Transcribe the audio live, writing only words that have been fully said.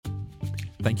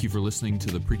Thank you for listening to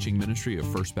the preaching ministry of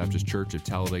First Baptist Church of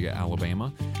Talladega,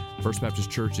 Alabama. First Baptist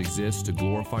Church exists to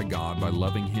glorify God by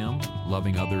loving Him,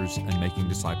 loving others, and making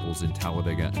disciples in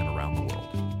Talladega and around the world.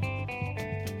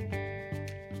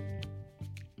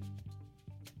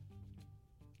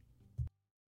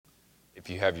 If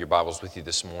you have your Bibles with you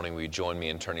this morning, will you join me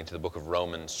in turning to the book of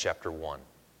Romans chapter 1.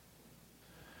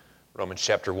 Romans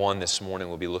chapter 1 this morning,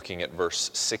 we'll be looking at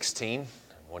verse 16.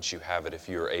 Once you have it, if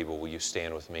you are able, will you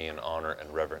stand with me in honor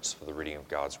and reverence for the reading of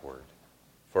God's Word?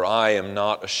 For I am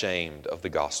not ashamed of the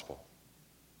gospel,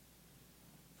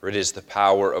 for it is the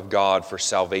power of God for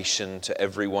salvation to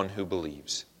everyone who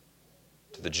believes,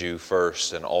 to the Jew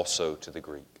first and also to the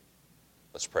Greek.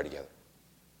 Let's pray together.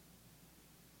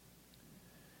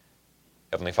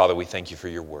 Heavenly Father, we thank you for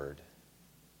your Word.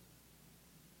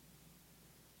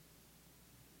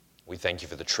 We thank you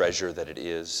for the treasure that it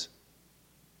is.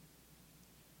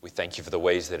 We thank you for the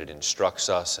ways that it instructs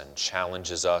us and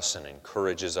challenges us and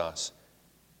encourages us.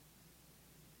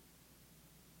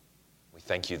 We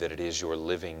thank you that it is your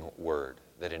living Word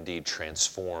that indeed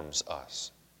transforms us.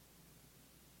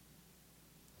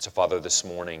 So, Father, this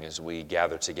morning as we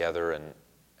gather together and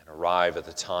arrive at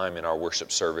the time in our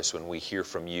worship service when we hear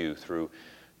from you through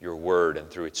your Word and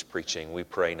through its preaching, we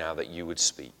pray now that you would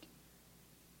speak.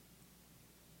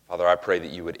 Father, I pray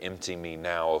that you would empty me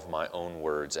now of my own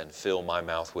words and fill my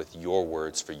mouth with your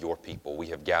words for your people. We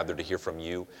have gathered to hear from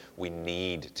you. We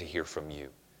need to hear from you.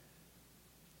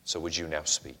 So would you now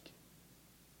speak?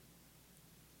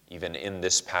 Even in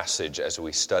this passage, as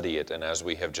we study it and as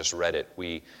we have just read it,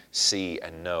 we see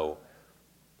and know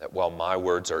that while my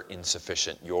words are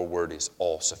insufficient, your word is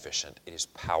all sufficient. It is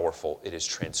powerful. It is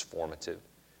transformative.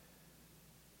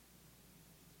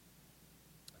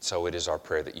 So it is our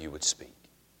prayer that you would speak.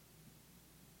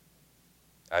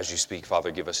 As you speak,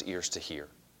 Father, give us ears to hear.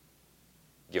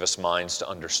 Give us minds to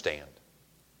understand.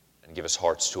 And give us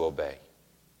hearts to obey.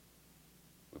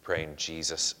 We pray in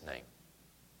Jesus' name.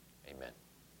 Amen.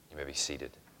 You may be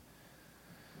seated.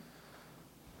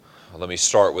 Well, let me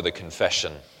start with a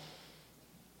confession.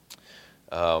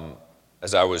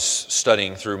 As I was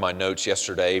studying through my notes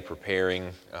yesterday, preparing,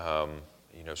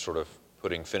 sort of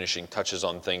putting finishing touches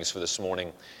on things for this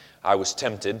morning, I was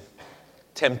tempted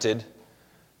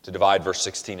to divide verse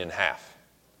 16 in half.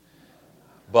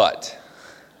 But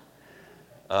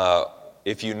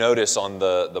if you notice on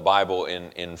the Bible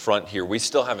in front here, we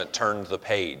still haven't turned the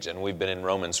page, and we've been in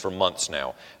Romans for months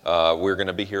now. We're going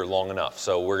to be here long enough.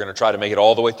 So we're going to try to make it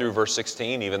all the way through verse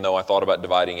 16, even though I thought about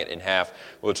dividing it in half.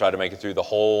 We'll try to make it through the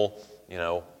whole,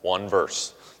 one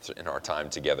verse in our time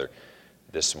together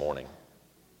this morning.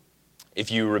 If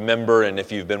you remember, and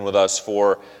if you've been with us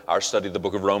for our study of the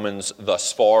book of Romans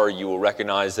thus far, you will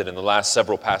recognize that in the last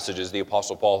several passages, the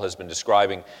Apostle Paul has been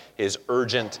describing his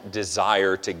urgent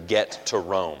desire to get to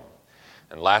Rome.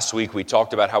 And last week we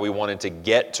talked about how he wanted to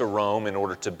get to Rome in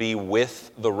order to be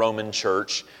with the Roman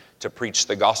church, to preach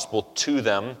the gospel to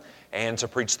them, and to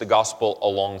preach the gospel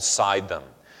alongside them.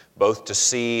 Both to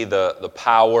see the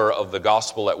power of the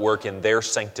gospel at work in their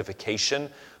sanctification,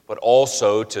 but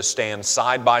also to stand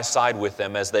side by side with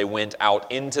them as they went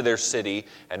out into their city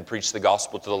and preached the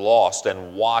gospel to the lost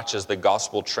and watch as the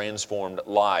gospel transformed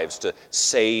lives to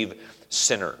save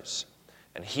sinners.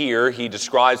 And here he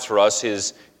describes for us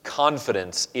his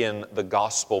confidence in the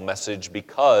gospel message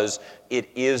because it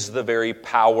is the very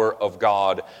power of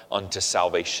God unto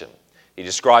salvation. He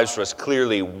describes for us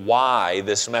clearly why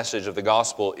this message of the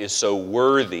gospel is so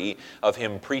worthy of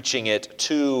him preaching it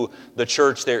to the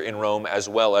church there in Rome as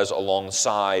well as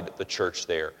alongside the church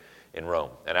there in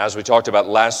Rome. And as we talked about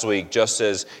last week, just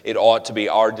as it ought to be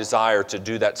our desire to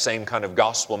do that same kind of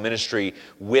gospel ministry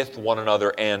with one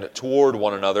another and toward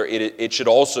one another, it should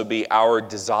also be our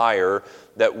desire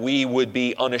that we would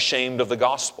be unashamed of the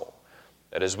gospel.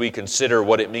 That as we consider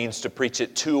what it means to preach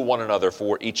it to one another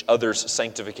for each other's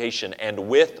sanctification and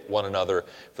with one another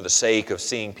for the sake of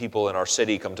seeing people in our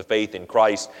city come to faith in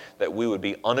Christ, that we would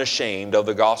be unashamed of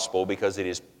the gospel because it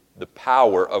is the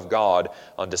power of God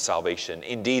unto salvation.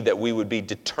 Indeed, that we would be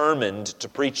determined to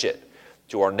preach it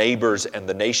to our neighbors and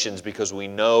the nations because we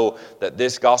know that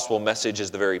this gospel message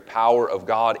is the very power of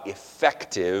God,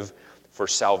 effective for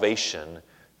salvation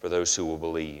for those who will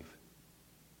believe.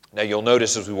 Now you'll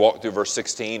notice as we walk through verse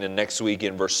 16 and next week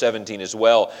in verse 17 as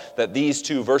well, that these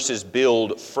two verses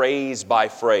build phrase by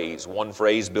phrase, one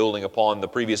phrase building upon the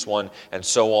previous one, and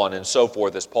so on and so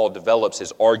forth as Paul develops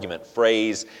his argument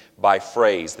phrase by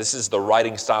phrase. This is the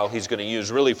writing style he's going to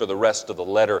use really for the rest of the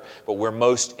letter, but we're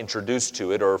most introduced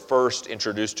to it, or first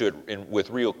introduced to it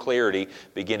with real clarity,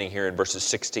 beginning here in verses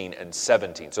 16 and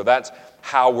 17. So that's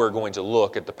how we're going to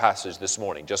look at the passage this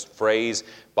morning, just phrase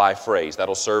by phrase.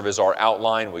 That'll serve as our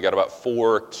outline. We got about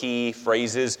 4 key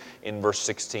phrases in verse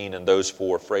 16, and those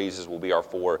 4 phrases will be our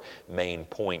 4 main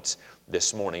points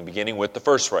this morning, beginning with the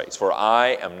first phrase, "For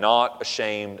I am not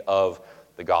ashamed of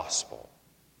the gospel."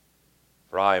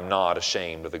 For I am not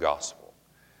ashamed of the gospel.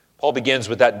 Paul begins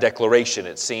with that declaration.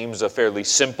 It seems a fairly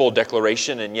simple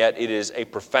declaration, and yet it is a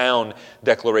profound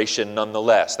declaration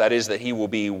nonetheless. That is that he will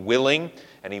be willing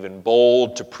and even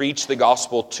bold to preach the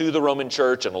gospel to the Roman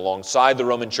church and alongside the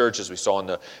Roman church, as we saw in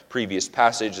the previous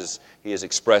passage, as he has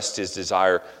expressed his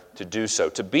desire to do so.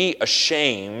 To be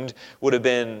ashamed would have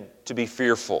been to be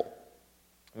fearful,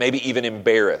 maybe even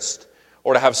embarrassed,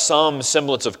 or to have some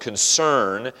semblance of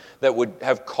concern that would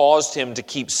have caused him to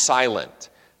keep silent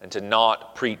and to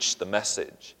not preach the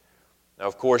message. Now,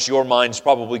 of course, your minds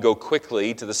probably go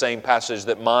quickly to the same passage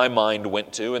that my mind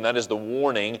went to, and that is the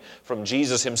warning from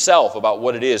Jesus himself about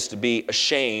what it is to be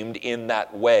ashamed in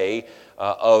that way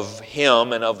of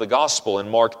him and of the gospel. In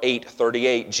Mark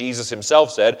 8:38, Jesus himself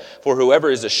said, "For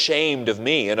whoever is ashamed of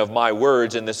me and of my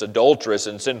words in this adulterous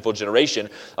and sinful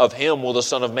generation, of him will the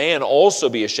Son of Man also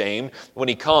be ashamed when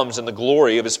he comes in the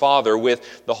glory of his Father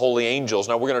with the holy angels."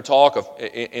 Now, we're going to talk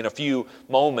in a few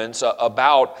moments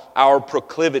about our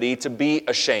proclivity to be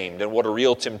ashamed and what a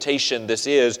real temptation this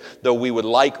is, though we would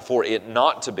like for it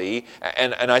not to be.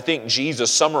 And I think Jesus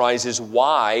summarizes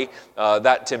why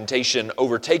that temptation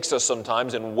overtakes us sometimes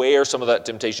and where some of that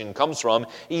temptation comes from,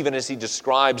 even as he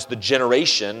describes the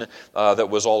generation that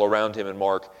was all around him in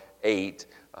Mark 8,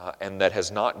 and that has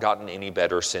not gotten any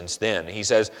better since then. He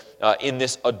says, in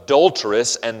this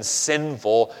adulterous and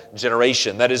sinful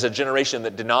generation, that is a generation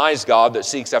that denies God, that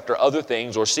seeks after other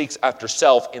things or seeks after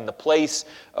self in the place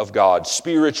of God,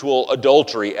 spiritual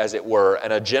adultery, as it were,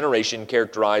 and a generation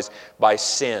characterized by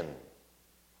sin.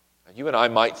 You and I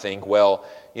might think, well,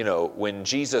 you know, when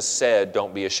Jesus said,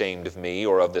 "Don't be ashamed of me,"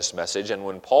 or of this message, and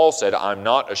when Paul said, "I'm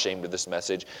not ashamed of this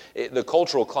message," the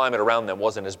cultural climate around them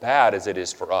wasn't as bad as it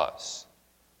is for us.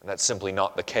 And that's simply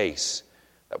not the case.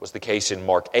 That was the case in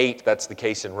Mark 8. That's the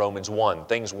case in Romans 1.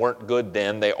 Things weren't good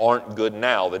then. They aren't good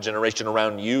now. The generation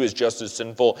around you is just as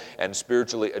sinful and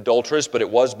spiritually adulterous, but it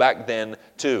was back then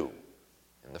too,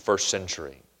 in the first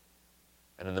century.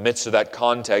 And in the midst of that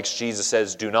context, Jesus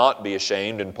says, "Do not be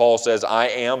ashamed." And Paul says, "I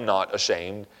am not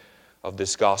ashamed of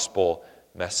this gospel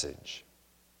message."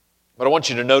 But I want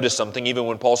you to notice something. Even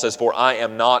when Paul says, "For I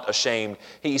am not ashamed,"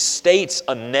 he states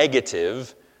a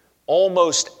negative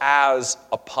almost as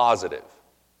a positive.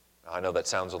 I know that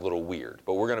sounds a little weird,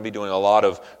 but we're going to be doing a lot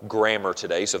of grammar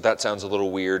today, so if that sounds a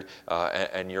little weird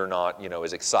and you're not,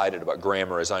 as excited about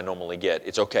grammar as I normally get,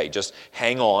 it's okay. Just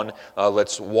hang on.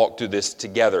 Let's walk through this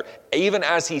together. Even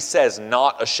as he says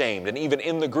 "not ashamed," and even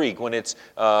in the Greek, when it's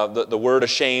the word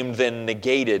ashamed then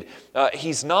negated,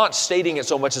 he's not stating it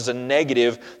so much as a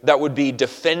negative that would be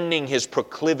defending his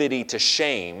proclivity to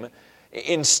shame.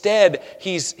 Instead,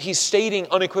 he's stating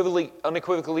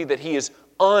unequivocally that he is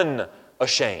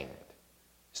unashamed,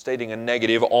 stating a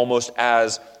negative almost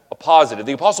as a positive.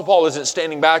 The Apostle Paul isn't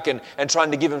standing back and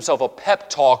trying to give himself a pep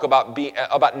talk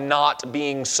about not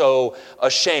being so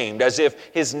ashamed, as if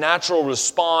his natural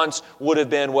response would have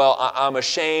been, well, I'm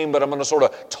ashamed, but I'm going to sort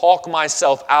of talk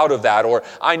myself out of that, or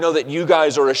I know that you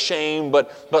guys are ashamed,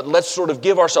 but let's sort of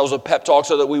give ourselves a pep talk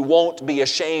so that we won't be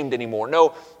ashamed anymore.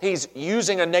 No, he's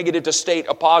using a negative to state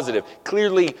a positive,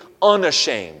 clearly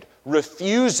unashamed,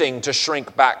 refusing to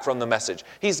shrink back from the message.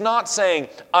 He's not saying,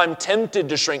 I'm tempted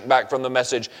to shrink back from the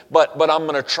message, but I'm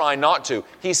going to try not to.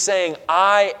 He's saying,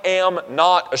 I am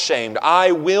not ashamed.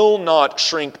 I will not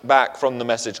shrink back from the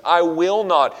message. I will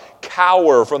not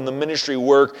cower from the ministry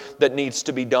work that needs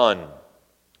to be done.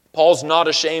 Paul's not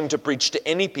ashamed to preach to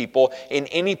any people, in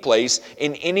any place,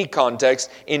 in any context,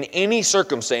 in any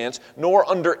circumstance, nor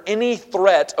under any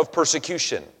threat of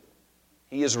persecution.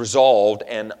 He is resolved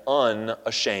and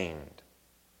unashamed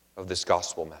of this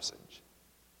gospel message.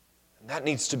 And that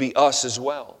needs to be us as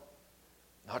well.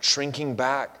 Not shrinking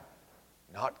back,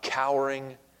 not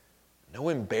cowering, no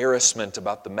embarrassment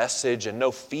about the message, and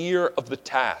no fear of the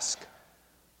task.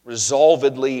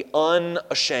 Resolvedly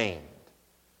unashamed,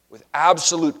 with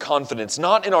absolute confidence,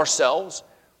 not in ourselves,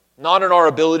 not in our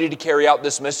ability to carry out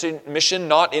this mission,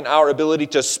 not in our ability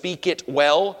to speak it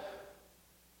well,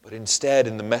 but instead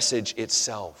in the message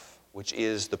itself, which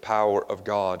is the power of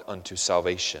God unto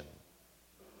salvation.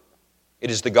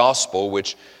 It is the gospel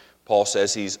which Paul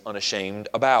says he's unashamed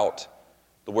about.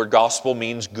 The word gospel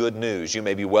means good news. You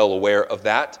may be well aware of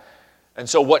that. And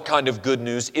so what kind of good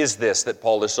news is this that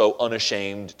Paul is so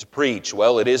unashamed to preach?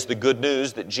 Well, it is the good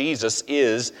news that Jesus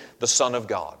is the Son of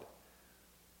God.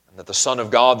 And that the Son of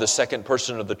God, the second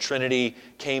person of the Trinity,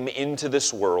 came into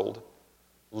this world,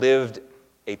 lived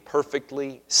a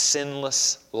perfectly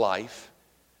sinless life,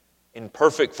 in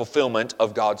perfect fulfillment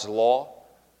of God's law,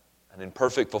 and in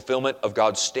perfect fulfillment of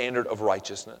God's standard of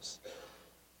righteousness.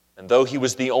 And though he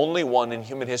was the only one in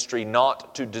human history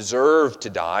not to deserve to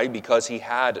die because he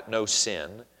had no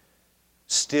sin,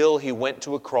 still he went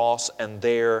to a cross and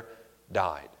there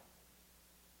died.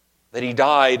 That he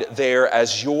died there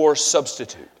as your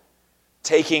substitute,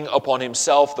 taking upon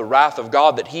himself the wrath of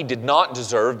God that he did not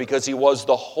deserve because he was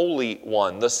the holy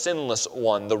one, the sinless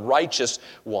one, the righteous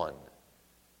one.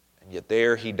 And yet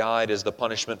there he died as the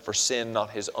punishment for sin, not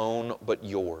his own, but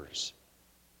yours.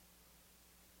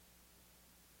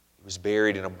 He was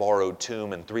buried in a borrowed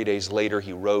tomb, and 3 days later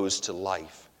he rose to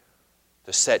life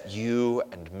to set you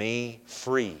and me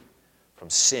free from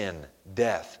sin,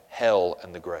 death, hell,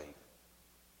 and the grave.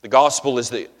 The gospel is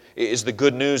the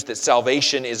good news that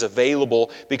salvation is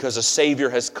available because a Savior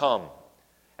has come.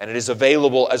 And it is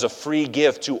available as a free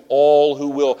gift to all who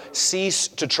will cease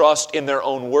to trust in their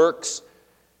own works,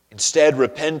 instead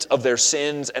repent of their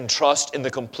sins and trust in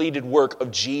the completed work of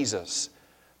Jesus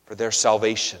for their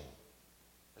salvation,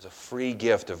 as a free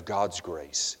gift of God's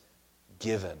grace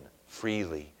given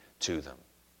freely to them.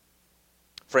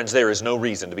 Friends, there is no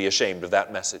reason to be ashamed of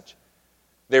that message.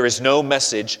 There is no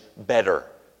message better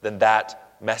than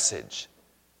that message.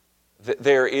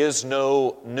 There is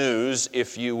no news,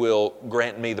 if you will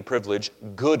grant me the privilege,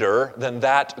 gooder than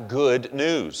that good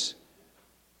news.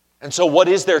 And so what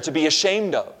is there to be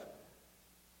ashamed of?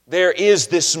 There is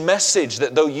this message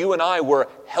that though you and I were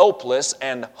helpless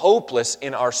and hopeless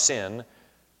in our sin,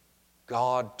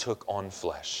 God took on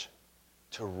flesh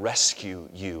to rescue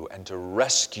you and to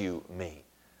rescue me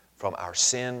from our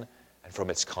sin and from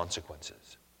its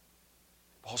consequences.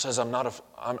 Paul says, I'm not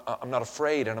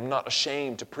afraid and I'm not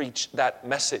ashamed to preach that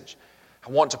message.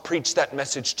 I want to preach that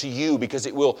message to you because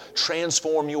it will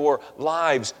transform your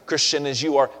lives, Christian, as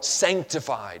you are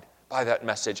sanctified by that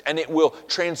message. And it will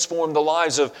transform the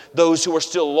lives of those who are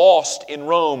still lost in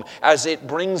Rome as it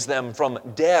brings them from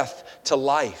death to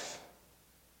life.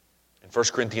 In 1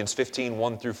 Corinthians 15,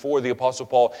 1 through 4, the Apostle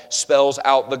Paul spells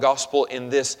out the gospel in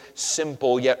this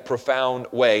simple yet profound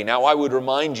way. Now I would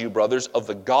remind you, brothers, of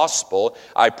the gospel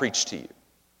I preached to you,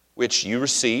 which you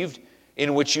received,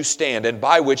 in which you stand, and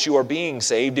by which you are being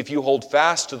saved, if you hold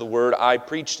fast to the word I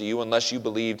preached to you, unless you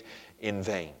believed in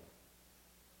vain.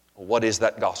 What is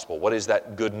that gospel? What is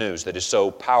that good news that is so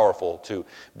powerful to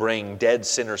bring dead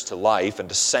sinners to life and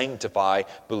to sanctify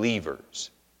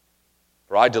believers?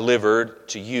 For I delivered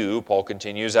to you, Paul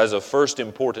continues, as of first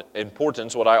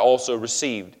importance what I also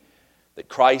received, that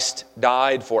Christ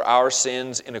died for our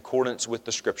sins in accordance with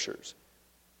the Scriptures,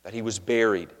 that he was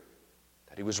buried,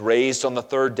 that he was raised on the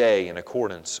third day in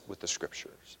accordance with the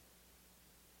Scriptures.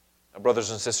 Now,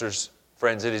 brothers and sisters,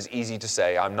 friends, it is easy to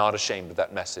say, I'm not ashamed of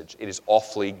that message. It is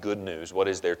awfully good news. What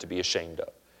is there to be ashamed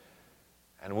of?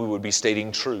 And we would be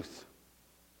stating truth.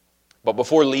 But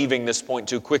before leaving this point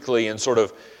too quickly and sort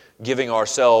of giving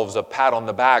ourselves a pat on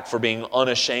the back for being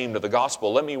unashamed of the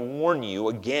gospel, let me warn you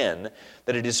again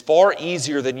that it is far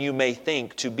easier than you may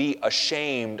think to be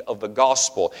ashamed of the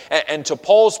gospel. And to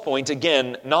Paul's point,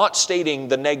 again, not stating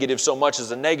the negative so much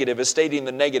as a negative, as stating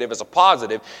the negative as a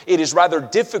positive, it is rather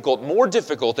difficult, more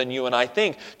difficult than you and I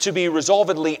think, to be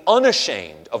resolvedly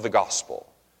unashamed of the gospel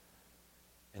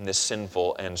in this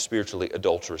sinful and spiritually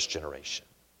adulterous generation.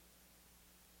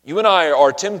 You and I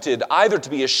are tempted either to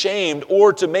be ashamed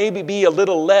or to maybe be a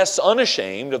little less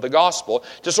unashamed of the gospel,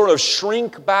 to sort of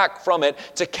shrink back from it,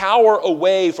 to cower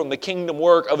away from the kingdom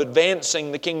work of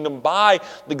advancing the kingdom by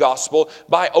the gospel,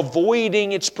 by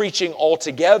avoiding its preaching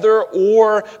altogether,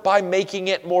 or by making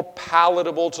it more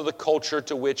palatable to the culture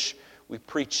to which we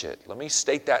preach it. Let me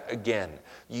state that again.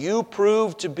 You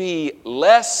prove to be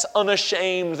less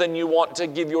unashamed than you want to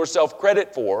give yourself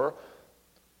credit for,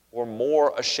 or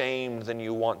more ashamed than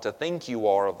you want to think you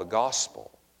are of the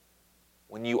gospel,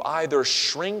 when you either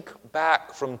shrink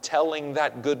back from telling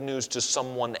that good news to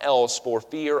someone else for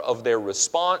fear of their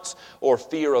response or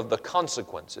fear of the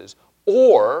consequences,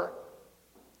 or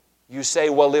you say,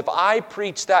 well, if I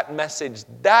preach that message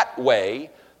that way,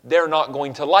 they're not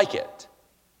going to like it.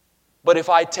 But if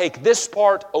I take this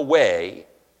part away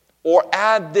or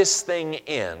add this thing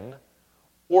in,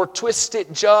 or twist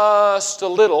it just a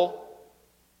little,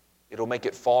 it'll make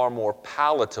it far more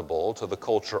palatable to the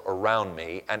culture around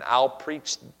me, and I'll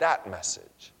preach that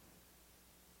message.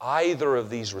 Either of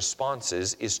these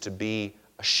responses is to be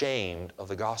ashamed of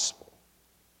the gospel.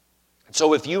 And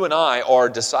so if you and I are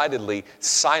decidedly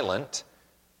silent,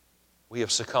 we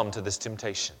have succumbed to this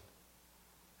temptation.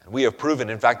 And we have proven,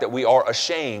 in fact, that we are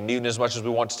ashamed, even as much as we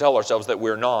want to tell ourselves that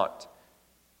we're not.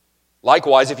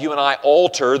 Likewise, if you and I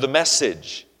alter the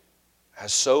message,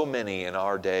 as so many in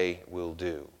our day will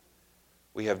do,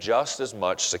 we have just as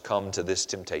much succumbed to this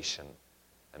temptation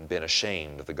and been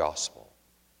ashamed of the gospel.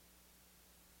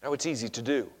 Now, it's easy to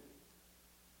do.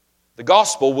 The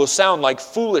gospel will sound like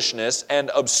foolishness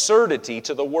and absurdity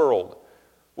to the world.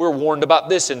 We're warned about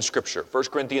this in Scripture.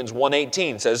 1 Corinthians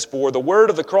 1:18 says, "For the word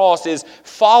of the cross is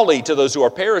folly to those who are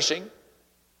perishing,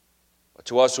 but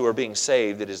to us who are being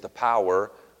saved, it is the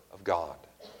power of God."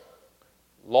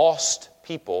 Lost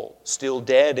people, still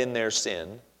dead in their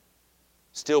sin,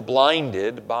 still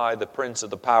blinded by the prince of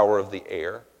the power of the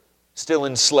air, still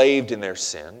enslaved in their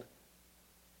sin,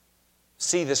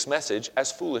 see this message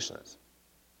as foolishness.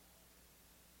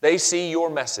 They see your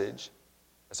message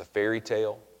as a fairy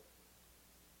tale,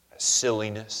 as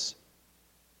silliness.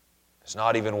 It's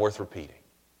not even worth repeating.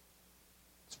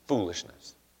 It's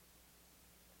foolishness.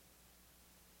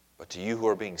 But to you who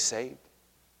are being saved,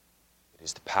 it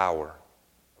is the power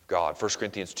of God. 1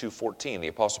 Corinthians 2:14, the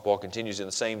Apostle Paul continues in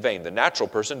the same vein. The natural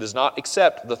person does not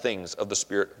accept the things of the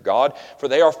Spirit of God, for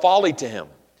they are folly to him.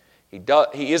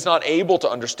 He is not able to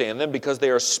understand them because they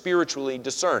are spiritually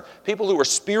discerned. People who are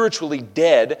spiritually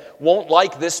dead won't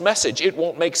like this message. It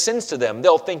won't make sense to them.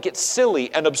 They'll think it's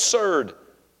silly and absurd.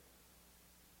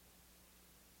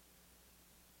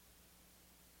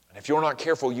 And if you're not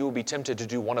careful, you will be tempted to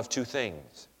do one of two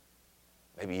things,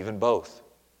 maybe even both.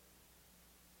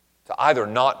 To either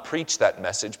not preach that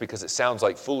message because it sounds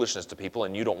like foolishness to people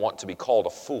and you don't want to be called a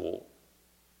fool,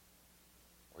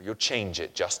 or you'll change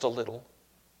it just a little.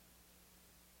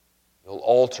 You'll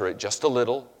alter it just a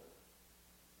little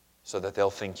so that they'll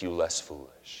think you less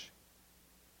foolish.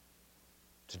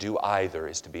 To do either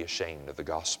is to be ashamed of the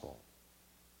gospel.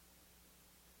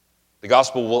 The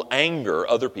gospel will anger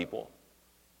other people.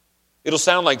 It'll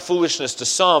sound like foolishness to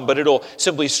some, but it'll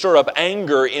simply stir up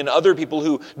anger in other people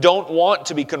who don't want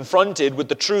to be confronted with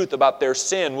the truth about their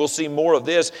sin. We'll see more of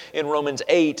this in Romans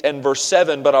 8 and verse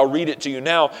 7, but I'll read it to you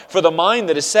now. "For the mind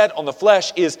that is set on the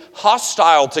flesh is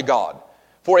hostile to God,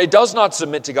 for it does not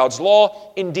submit to God's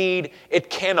law. Indeed, it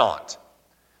cannot."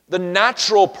 The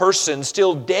natural person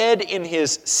still dead in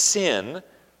his sin,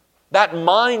 that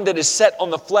mind that is set on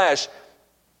the flesh,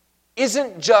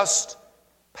 isn't just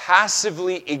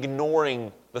passively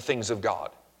ignoring the things of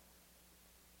God.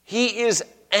 He is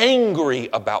angry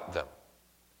about them.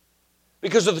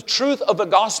 Because of the truth of the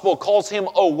gospel calls him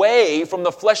away from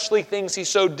the fleshly things he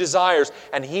so desires,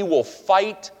 and he will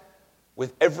fight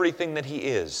with everything that he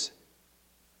is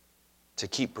to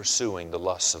keep pursuing the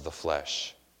lusts of the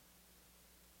flesh.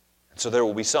 And so there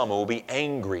will be some who will be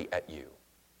angry at you.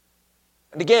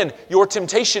 And again, your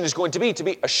temptation is going to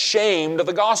be ashamed of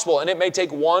the gospel, and it may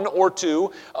take one or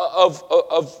two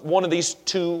of one of these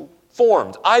two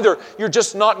forms. Either you're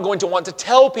just not going to want to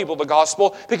tell people the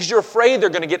gospel because you're afraid they're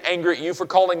going to get angry at you for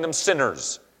calling them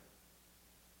sinners.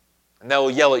 And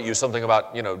they'll yell at you something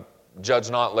about, judge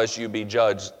not lest you be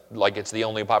judged, like it's the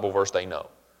only Bible verse they know.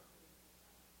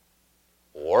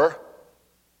 Or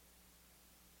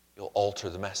you'll alter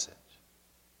the message.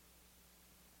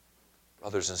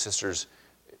 Brothers and sisters,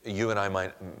 you and I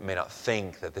may not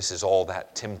think that this is all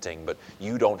that tempting, but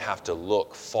you don't have to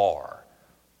look far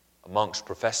amongst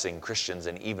professing Christians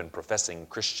and even professing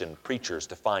Christian preachers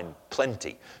to find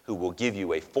plenty who will give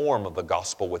you a form of the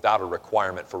gospel without a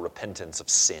requirement for repentance of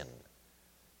sin,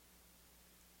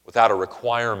 without a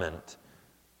requirement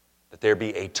that there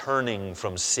be a turning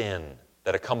from sin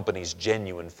that accompanies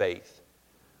genuine faith,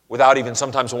 without even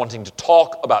sometimes wanting to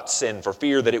talk about sin for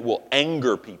fear that it will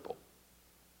anger people.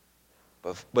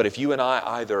 But if you and I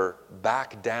either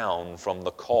back down from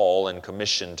the call and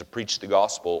commission to preach the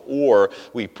gospel, or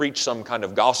we preach some kind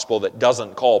of gospel that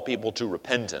doesn't call people to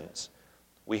repentance,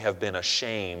 we have been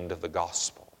ashamed of the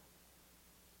gospel.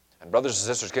 And brothers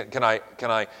and sisters, can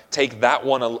I take that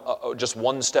one just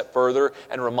one step further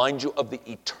and remind you of the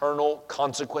eternal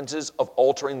consequences of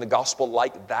altering the gospel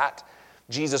like that?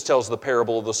 Jesus tells the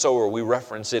parable of the sower. We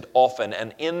reference it often.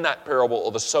 And in that parable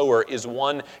of the sower is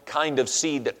one kind of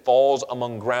seed that falls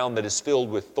among ground that is filled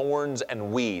with thorns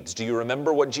and weeds. Do you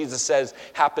remember what Jesus says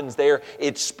happens there?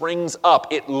 It springs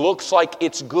up. It looks like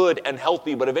it's good and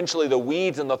healthy, but eventually the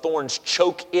weeds and the thorns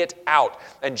choke it out.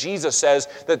 And Jesus says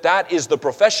that that is the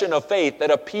profession of faith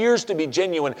that appears to be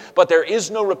genuine, but there is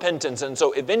no repentance. And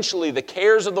so eventually the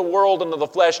cares of the world and of the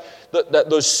flesh,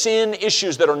 those sin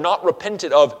issues that are not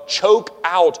repented of, choke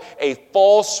out a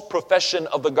false profession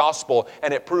of the gospel,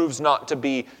 and it proves not to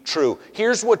be true.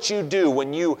 Here's what you do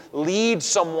when you lead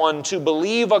someone to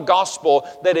believe a gospel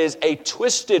that is a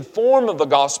twisted form of the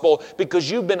gospel because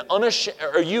you've been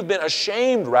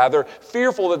ashamed,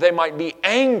 fearful that they might be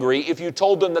angry if you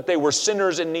told them that they were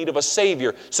sinners in need of a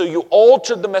Savior. So you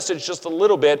altered the message just a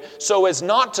little bit so as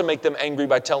not to make them angry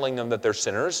by telling them that they're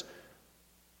sinners.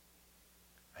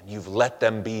 And you've let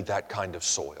them be that kind of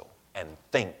soil and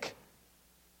think.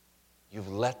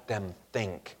 You've let them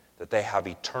think that they have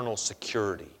eternal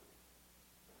security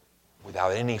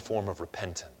without any form of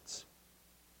repentance.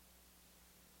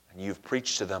 And you've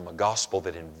preached to them a gospel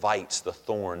that invites the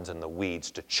thorns and the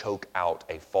weeds to choke out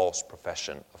a false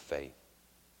profession of faith.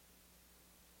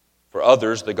 For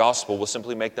others, the gospel will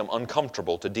simply make them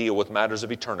uncomfortable to deal with matters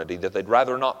of eternity that they'd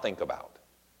rather not think about.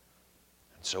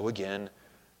 And so again,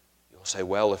 you'll say,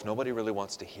 well, if nobody really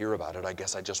wants to hear about it, I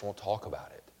guess I just won't talk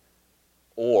about it.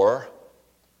 Or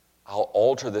I'll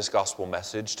alter this gospel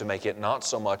message to make it not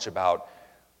so much about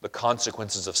the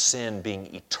consequences of sin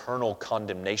being eternal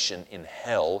condemnation in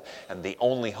hell, and the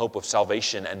only hope of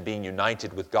salvation and being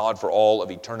united with God for all of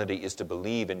eternity is to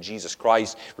believe in Jesus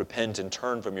Christ, repent and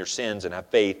turn from your sins and have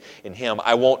faith in Him.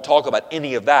 I won't talk about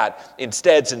any of that.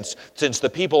 Instead, since the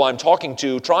people I'm trying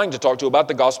to talk to about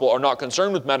the gospel are not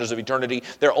concerned with matters of eternity,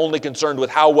 they're only concerned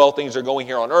with how well things are going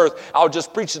here on earth, I'll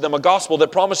just preach to them a gospel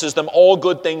that promises them all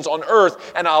good things on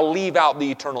earth, and I'll leave out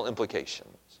the eternal implications.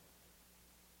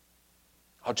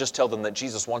 I'll just tell them that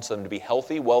Jesus wants them to be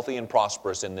healthy, wealthy, and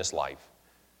prosperous in this life.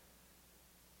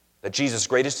 That Jesus'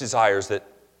 greatest desire is that,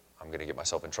 I'm going to get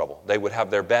myself in trouble, they would have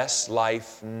their best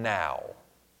life now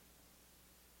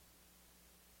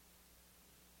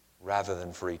rather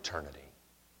than for eternity.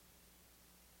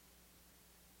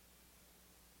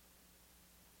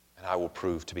 And I will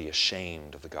prove to be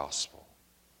ashamed of the gospel.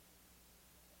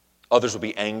 Others will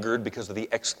be angered because of the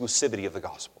exclusivity of the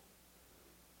gospel.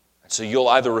 So you'll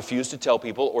either refuse to tell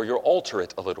people or you'll alter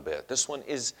it a little bit. This one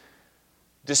is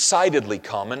decidedly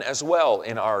common as well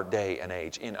in our day and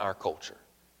age, in our culture.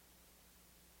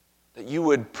 That you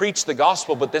would preach the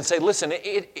gospel but then say, listen,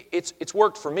 it's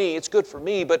worked for me, it's good for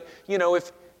me, but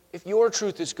if your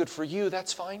truth is good for you,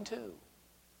 that's fine too.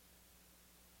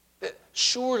 That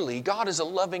surely God is a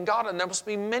loving God and there must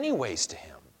be many ways to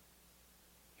Him.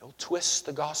 You'll twist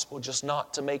the gospel just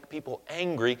not to make people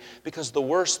angry, because the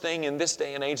worst thing in this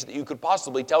day and age that you could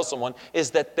possibly tell someone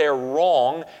is that they're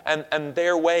wrong and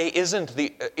their way isn't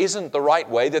the right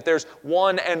way, that there's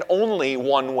one and only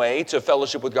one way to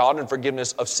fellowship with God and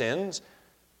forgiveness of sins.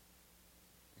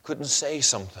 You couldn't say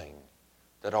something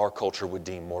that our culture would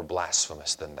deem more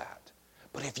blasphemous than that.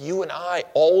 But if you and I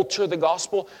alter the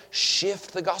gospel,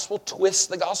 shift the gospel, twist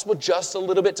the gospel just a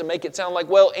little bit to make it sound like,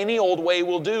 well, any old way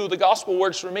will do. The gospel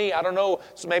works for me. I don't know,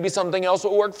 so maybe something else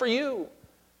will work for you.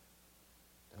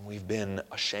 Then we've been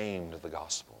ashamed of the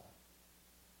gospel.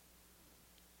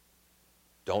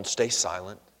 Don't stay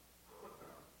silent.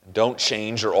 Don't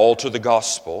change or alter the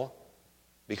gospel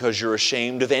because you're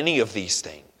ashamed of any of these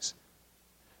things.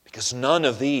 Because none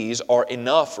of these are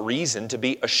enough reason to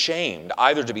be ashamed,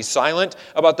 either to be silent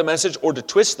about the message or to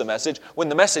twist the message when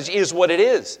the message is what it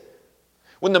is.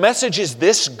 When the message is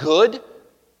this good,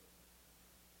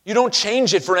 you don't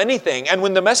change it for anything. And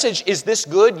when the message is this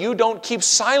good, you don't keep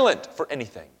silent for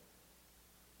anything.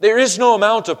 There is no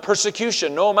amount of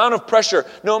persecution, no amount of pressure,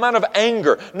 no amount of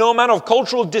anger, no amount of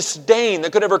cultural disdain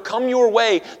that could ever come your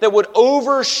way that would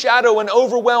overshadow and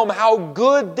overwhelm how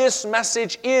good this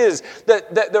message is.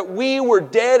 That we were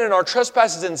dead in our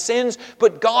trespasses and sins,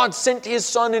 but God sent His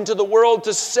Son into the world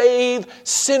to save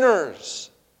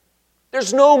sinners.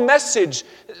 There's no message,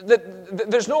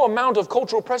 there's no amount of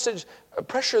cultural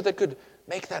pressure that could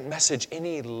make that message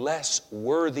any less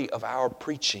worthy of our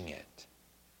preaching it.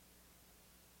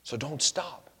 So don't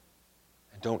stop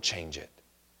and don't change it.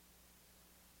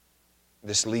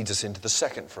 This leads us into the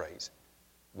second phrase.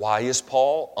 Why is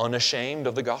Paul unashamed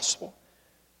of the gospel?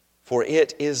 For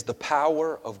it is the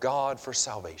power of God for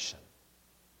salvation.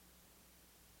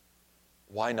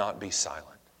 Why not be silent?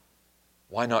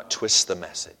 Why not twist the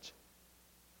message?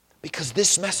 Because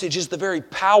this message is the very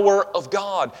power of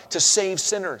God to save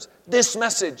sinners. This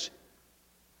message.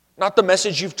 Not the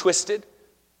message you've twisted.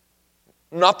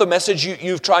 Not the message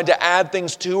you've tried to add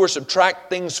things to or subtract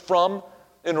things from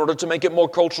in order to make it more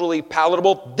culturally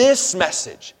palatable. This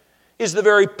message is the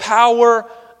very power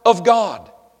of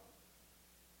God.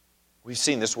 We've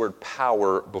seen this word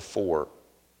power before.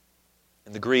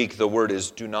 In the Greek, the word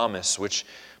is dunamis, which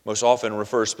most often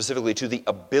refers specifically to the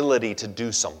ability to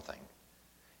do something.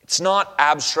 It's not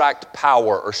abstract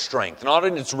power or strength, not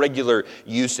in its regular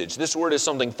usage. This word is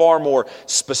something far more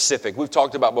specific. We've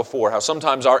talked about before how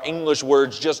sometimes our English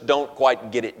words just don't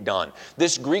quite get it done.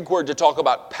 This Greek word to talk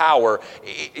about power,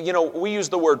 we use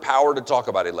the word power to talk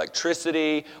about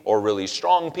electricity or really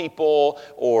strong people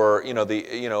or,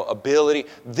 ability.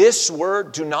 This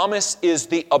word, dunamis, is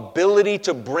the ability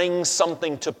to bring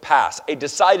something to pass, a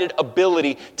decided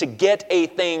ability to get a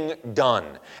thing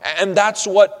done. And that's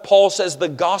what Paul says the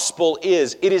gospel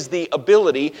is. It is the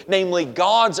ability, namely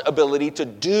God's ability to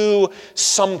do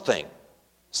something.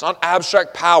 It's not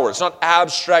abstract power. It's not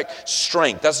abstract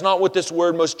strength. That's not what this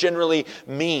word most generally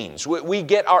means. We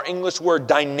get our English word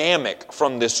dynamic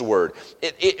from this word.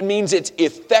 It means it's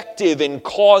effective in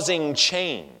causing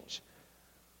change.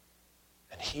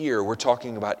 And here we're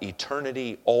talking about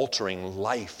eternity-altering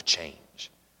life change.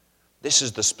 This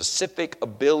is the specific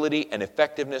ability and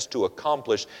effectiveness to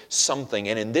accomplish something.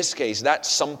 And in this case, that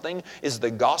something is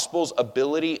the gospel's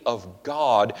ability of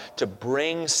God to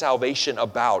bring salvation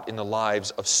about in the lives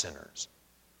of sinners.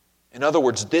 In other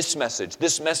words, this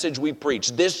message we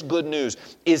preach, this good news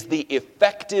is the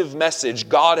effective message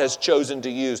God has chosen to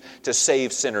use to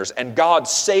save sinners. And God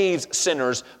saves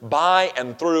sinners by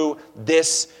and through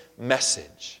this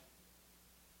message.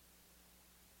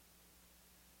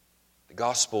 The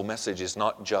gospel message is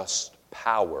not just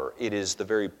power. It is the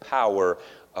very power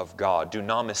of God.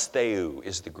 Dunamis theou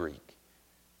is the Greek.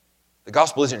 The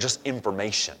gospel isn't just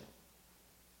information.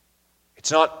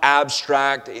 It's not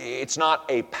abstract. It's not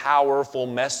a powerful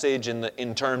message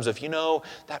in terms of,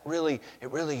 it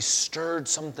really stirred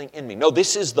something in me. No,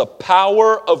 this is the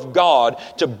power of God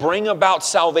to bring about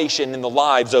salvation in the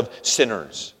lives of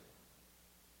sinners.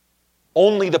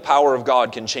 Only the power of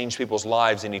God can change people's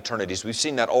lives in eternities. We've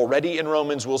seen that already in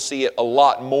Romans. We'll see it a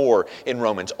lot more in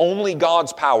Romans. Only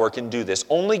God's power can do this.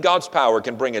 Only God's power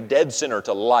can bring a dead sinner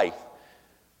to life.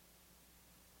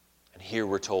 And here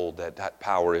we're told that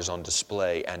power is on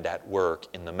display and at work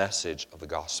in the message of the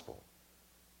gospel.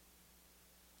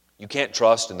 You can't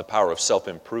trust in the power of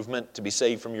self-improvement to be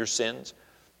saved from your sins.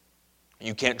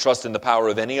 You can't trust in the power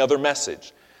of any other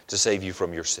message to save you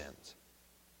from your sins.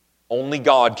 Only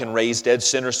God can raise dead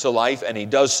sinners to life, and He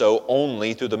does so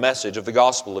only through the message of the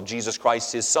gospel of Jesus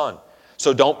Christ, His Son.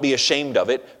 So don't be ashamed of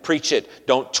it. Preach it.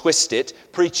 Don't twist it.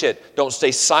 Preach it. Don't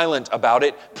stay silent about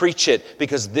it. Preach it,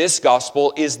 because this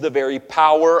gospel is the very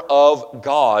power of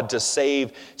God to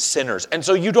save sinners. And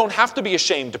so you don't have to be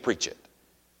ashamed to preach it.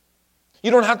 You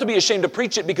don't have to be ashamed to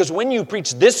preach it, because when you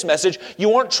preach this message,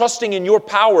 you aren't trusting in your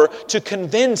power to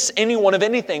convince anyone of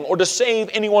anything or to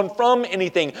save anyone from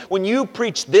anything. When you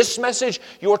preach this message,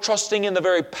 you're trusting in the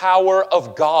very power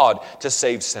of God to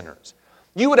save sinners.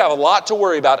 You would have a lot to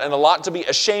worry about and a lot to be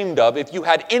ashamed of if you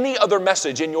had any other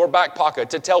message in your back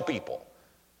pocket to tell people.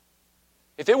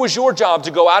 If it was your job to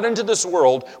go out into this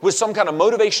world with some kind of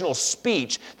motivational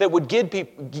speech that would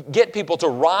get people to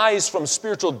rise from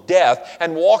spiritual death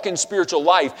and walk in spiritual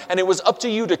life, and it was up to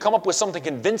you to come up with something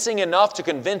convincing enough to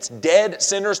convince dead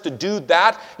sinners to do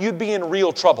that, you'd be in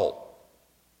real trouble.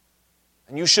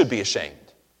 And you should be ashamed.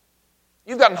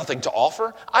 You've got nothing to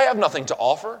offer. I have nothing to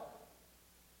offer.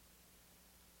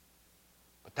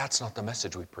 That's not the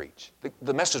message we preach.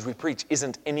 The message we preach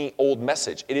isn't any old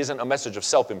message. It isn't a message of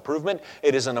self-improvement.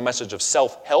 It isn't a message of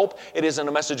self-help. It isn't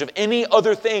a message of any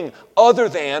other thing other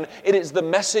than it is the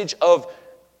message of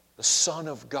the Son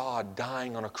of God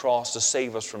dying on a cross to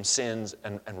save us from sins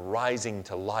and rising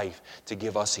to life to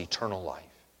give us eternal life.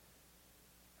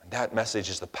 And that message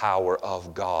is the power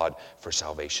of God for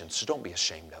salvation. So don't be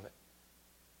ashamed of it.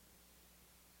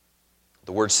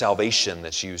 The word salvation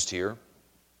that's used here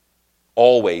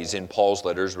always in Paul's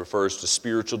letters refers to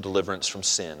spiritual deliverance from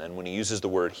sin. And when he uses the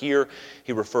word here,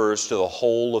 he refers to the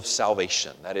whole of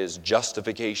salvation. That is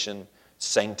justification,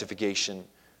 sanctification,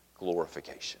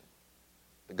 glorification.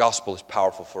 The gospel is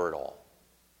powerful for it all.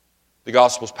 The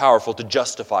gospel is powerful to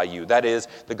justify you. That is,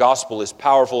 the gospel is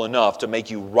powerful enough to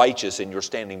make you righteous in your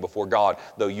standing before God,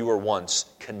 though you were once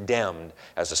condemned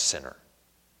as a sinner.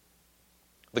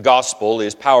 The gospel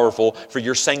is powerful for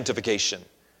your sanctification.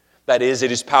 That is,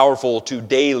 it is powerful to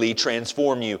daily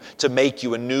transform you, to make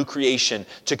you a new creation,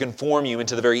 to conform you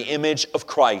into the very image of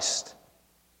Christ.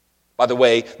 By the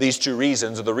way, these two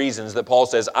reasons are the reasons that Paul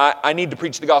says, I need to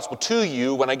preach the gospel to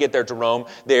you when I get there to Rome,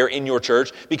 there in your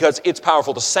church, because it's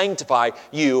powerful to sanctify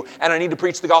you, and I need to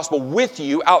preach the gospel with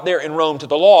you out there in Rome to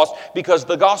the lost, because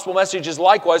the gospel message is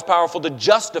likewise powerful to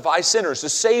justify sinners, to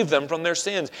save them from their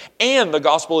sins, and the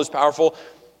gospel is powerful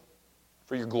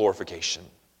for your glorification.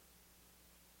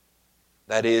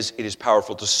 That is, it is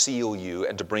powerful to seal you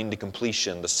and to bring to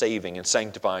completion the saving and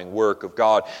sanctifying work of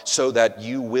God so that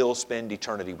you will spend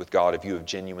eternity with God if you have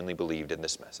genuinely believed in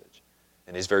this message,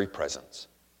 in His very presence,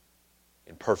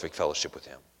 in perfect fellowship with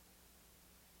Him.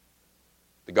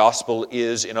 The gospel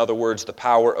is, in other words, the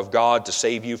power of God to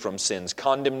save you from sin's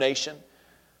condemnation,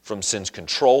 from sin's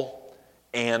control,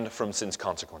 and from sin's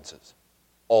consequences.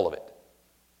 All of it.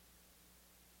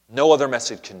 No other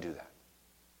message can do that.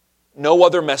 No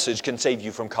other message can save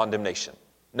you from condemnation.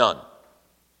 None.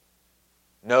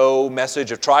 No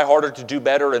message of try harder to do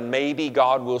better and maybe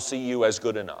God will see you as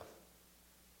good enough.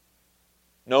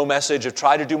 No message of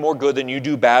try to do more good than you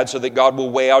do bad so that God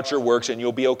will weigh out your works and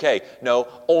you'll be okay. No,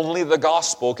 only the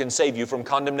gospel can save you from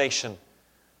condemnation.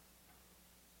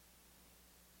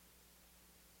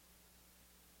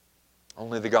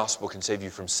 Only the gospel can save you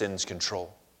from sin's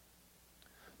control.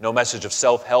 No message of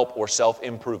self-help or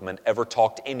self-improvement ever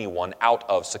talked anyone out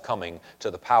of succumbing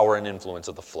to the power and influence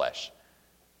of the flesh.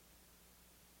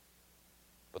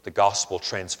 But the gospel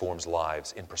transforms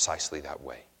lives in precisely that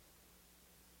way.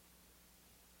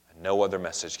 And no other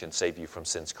message can save you from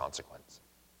sin's consequence.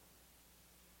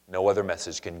 No other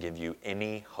message can give you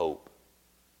any hope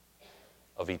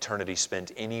of eternity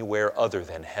spent anywhere other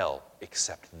than hell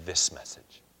except this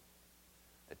message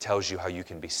that tells you how you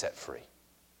can be set free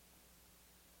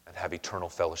and have eternal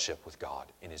fellowship with God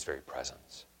in His very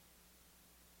presence.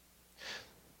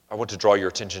 I want to draw your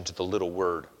attention to the little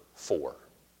word for.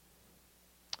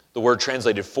 The word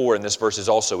translated for in this verse is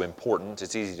also important.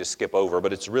 It's easy to skip over,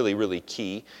 but it's really, really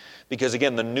key because,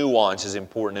 again, the nuance is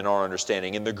important in our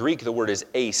understanding. In the Greek, the word is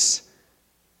eis.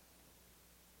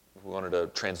 If we wanted to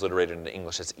transliterate it into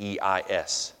English, it's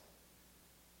E-I-S.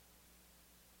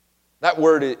 That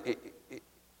word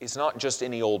it's not just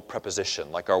any old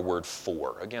preposition like our word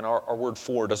for. Again, our word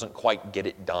for doesn't quite get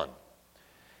it done.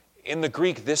 In the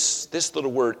Greek, this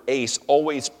little word eis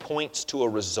always points to a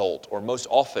result, or most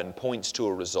often points to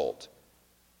a result.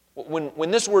 When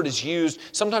this word is used,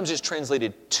 sometimes it's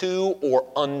translated to or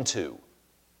unto,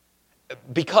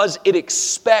 because it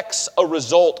expects a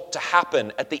result to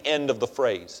happen at the end of the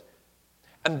phrase.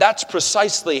 And that's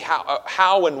precisely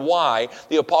how and why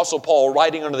the Apostle Paul,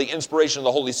 writing under the inspiration of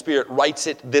the Holy Spirit, writes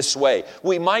it this way.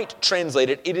 We might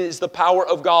translate it, it is the power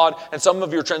of God, and some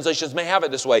of your translations may have it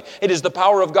this way. It is the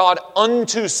power of God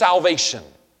unto salvation.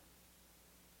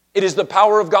 It is the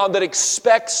power of God that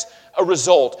expects a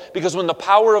result, because when the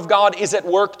power of God is at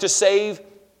work to save,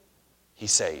 He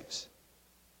saves.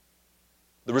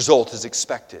 The result is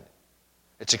expected.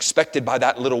 It's expected by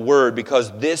that little word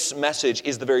because this message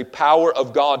is the very power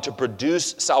of God to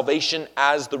produce salvation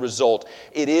as the result.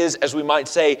 It is, as we might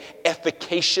say,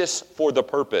 efficacious for the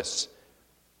purpose.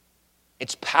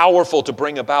 It's powerful to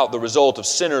bring about the result of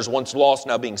sinners once lost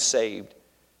now being saved.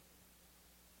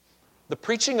 The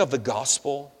preaching of the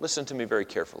gospel, listen to me very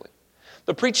carefully.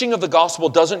 The preaching of the gospel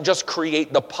doesn't just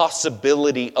create the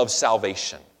possibility of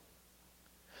salvation.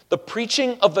 The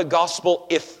preaching of the gospel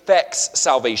effects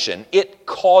salvation. It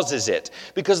causes it.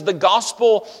 Because the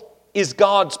gospel is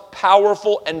God's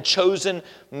powerful and chosen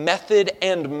method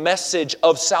and message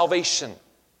of salvation.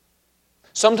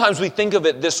 Sometimes we think of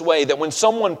it this way, that when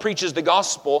someone preaches the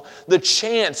gospel, the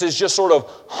chance is just sort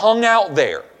of hung out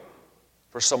there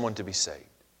for someone to be saved.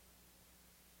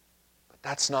 But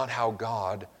that's not how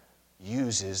God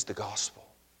uses the gospel.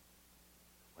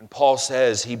 When Paul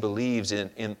says he believes in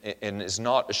and is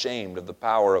not ashamed of the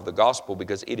power of the gospel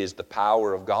because it is the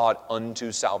power of God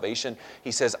unto salvation,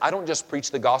 he says, I don't just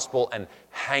preach the gospel and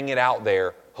hang it out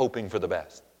there hoping for the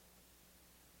best.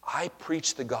 I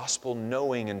preach the gospel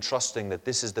knowing and trusting that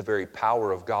this is the very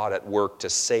power of God at work to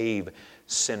save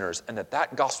sinners, and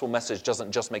that gospel message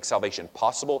doesn't just make salvation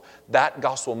possible, that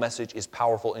gospel message is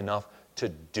powerful enough to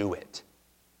do it,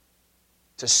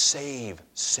 to save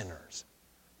sinners,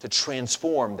 to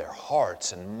transform their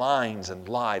hearts and minds and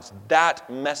lives. That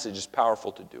message is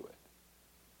powerful to do it.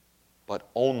 But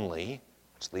only,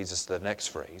 which leads us to the next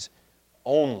phrase,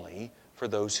 only for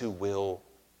those who will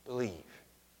believe.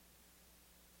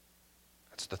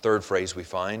 That's the third phrase we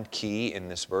find, key in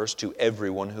this verse, to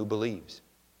everyone who believes.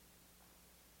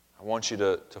 I want you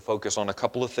to focus on a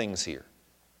couple of things here.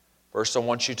 First, I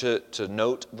want you to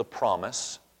note the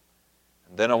promise.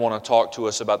 Then I want to talk to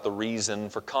us about the reason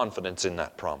for confidence in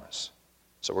that promise.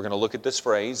 So we're going to look at this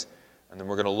phrase, And then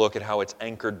we're going to look at how it's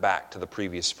anchored back to the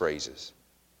previous phrases.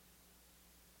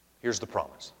 Here's the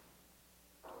promise.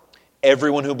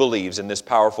 Everyone who believes in this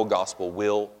powerful gospel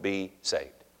will be saved.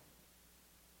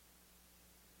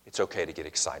 It's okay to get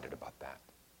excited about that.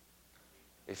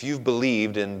 If you've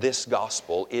believed in this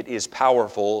gospel, it is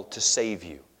powerful to save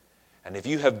you. And if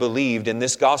you have believed in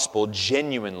this gospel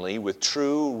genuinely with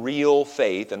true, real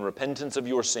faith and repentance of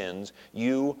your sins,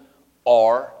 you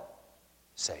are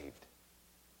saved.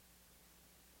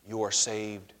 You are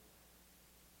saved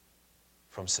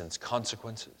from sin's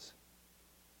consequences,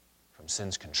 from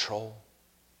sin's control.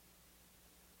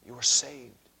 You are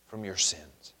saved from your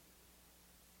sins.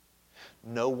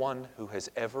 No one who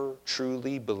has ever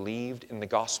truly believed in the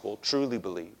gospel, truly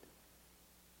believed.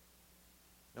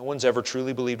 No one's ever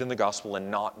truly believed in the gospel and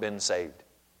not been saved.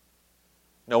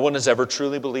 No one has ever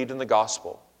truly believed in the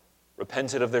gospel,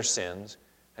 repented of their sins,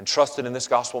 and trusted in this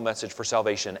gospel message for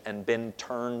salvation and been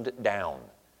turned down.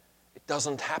 It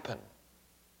doesn't happen.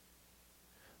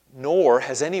 Nor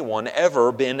has anyone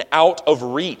ever been out of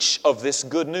reach of this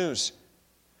good news.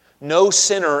 No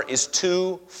sinner is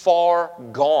too far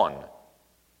gone.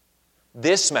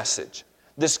 This message,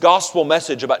 this gospel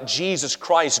message about Jesus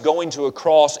Christ going to a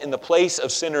cross in the place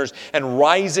of sinners and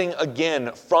rising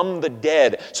again from the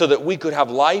dead so that we could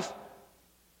have life,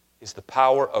 is the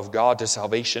power of God to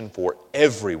salvation for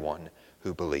everyone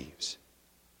who believes.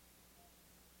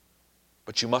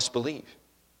 But you must believe.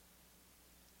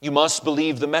 You must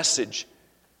believe the message.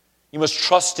 You must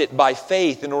trust it by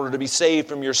faith in order to be saved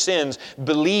from your sins.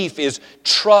 Belief is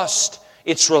trust,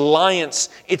 it's reliance,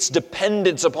 it's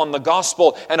dependence upon the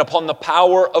gospel and upon the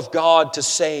power of God to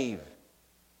save.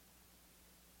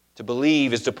 To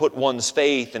believe is to put one's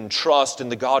faith and trust in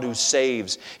the God who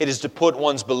saves. It is to put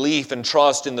one's belief and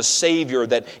trust in the Savior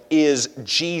that is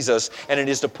Jesus. And it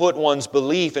is to put one's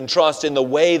belief and trust in the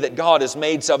way that God has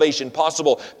made salvation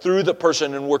possible through the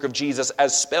person and work of Jesus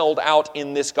as spelled out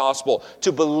in this gospel.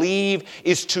 To believe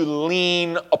is to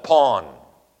lean upon.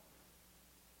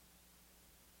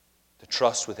 To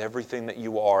trust with everything that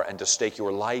you are and to stake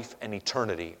your life and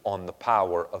eternity on the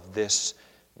power of this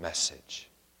message.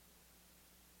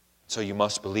 So you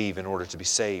must believe in order to be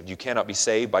saved. You cannot be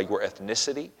saved by your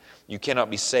ethnicity. You cannot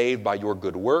be saved by your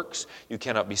good works. You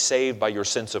cannot be saved by your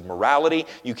sense of morality.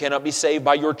 You cannot be saved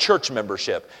by your church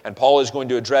membership. And Paul is going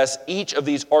to address each of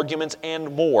these arguments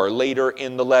and more later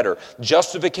in the letter.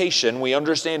 Justification, we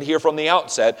understand here from the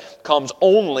outset, comes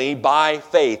only by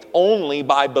faith, only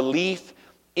by belief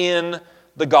in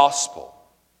the gospel.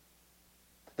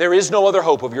 There is no other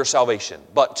hope of your salvation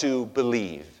but to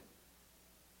believe.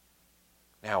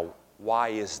 Now, why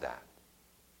is that?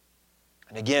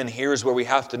 And again, here's where we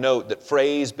have to note that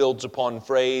phrase builds upon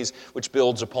phrase, which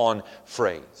builds upon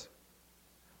phrase.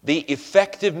 The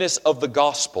effectiveness of the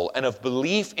gospel and of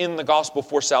belief in the gospel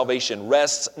for salvation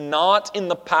rests not in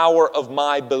the power of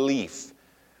my belief.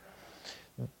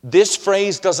 This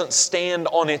phrase doesn't stand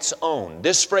on its own.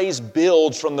 This phrase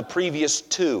builds from the previous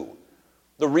two.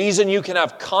 The reason you can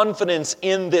have confidence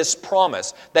in this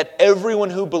promise that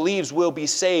everyone who believes will be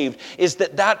saved is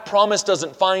that that promise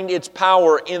doesn't find its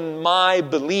power in my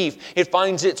belief. It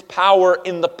finds its power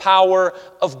in the power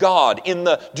of God, in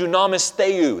the dunamis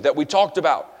theou that we talked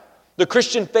about. The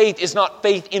Christian faith is not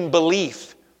faith in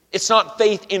belief. It's not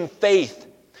faith in faith.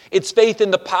 It's faith in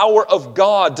the power of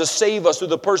God to save us through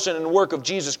the person and work of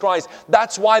Jesus Christ.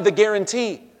 That's why the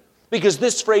guarantee, because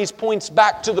this phrase points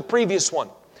back to the previous one.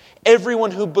 Everyone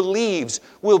who believes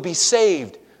will be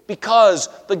saved because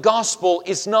the gospel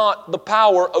is not the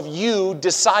power of you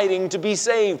deciding to be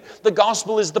saved. The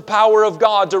gospel is the power of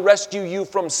God to rescue you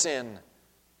from sin.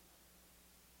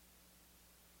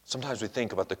 Sometimes we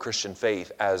think about the Christian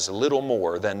faith as little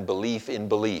more than belief in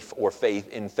belief or faith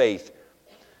in faith,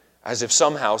 as if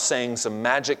somehow saying some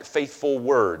magic faithful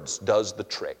words does the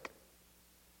trick.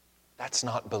 That's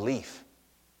not belief.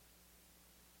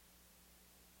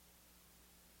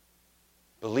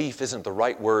 Belief isn't the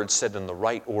right words said in the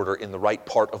right order in the right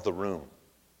part of the room.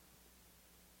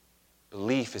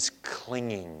 Belief is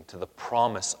clinging to the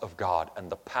promise of God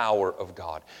and the power of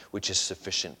God, which is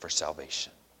sufficient for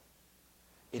salvation.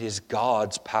 It is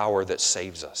God's power that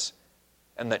saves us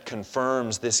and that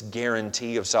confirms this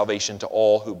guarantee of salvation to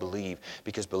all who believe,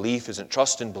 because belief isn't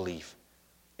trust in belief.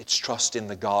 It's trust in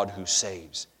the God who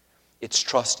saves. It's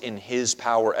trust in His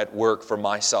power at work for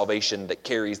my salvation that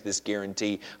carries this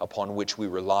guarantee upon which we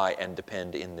rely and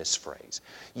depend in this phrase.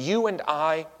 You and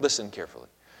I, listen carefully,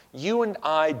 you and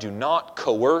I do not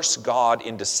coerce God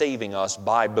into saving us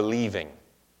by believing.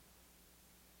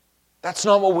 That's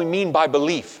not what we mean by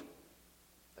belief.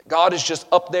 God is just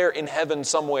up there in heaven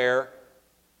somewhere.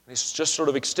 He's just sort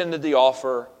of extended the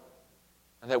offer.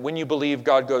 And that when you believe,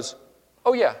 God goes,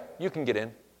 oh yeah, you can get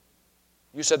in.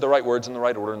 You said the right words in the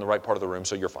right order in the right part of the room,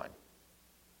 so you're fine.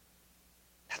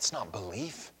 That's not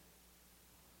belief.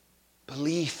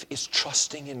 Belief is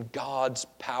trusting in God's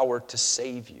power to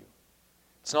save you.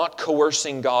 It's not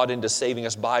coercing God into saving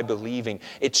us by believing.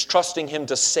 It's trusting Him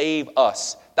to save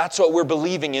us. That's what we're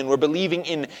believing in. We're believing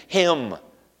in Him.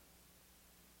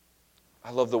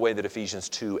 I love the way that Ephesians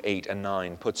 2, 8 and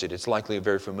 9 puts it. It's likely a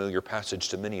very familiar passage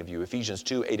to many of you. Ephesians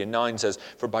 2, 8 and 9 says,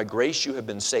 "For by grace you have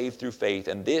been saved through faith,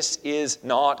 and this is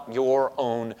not your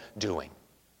own doing.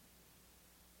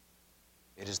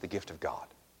 It is the gift of God,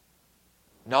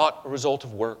 not a result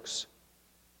of works,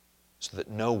 so that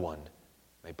no one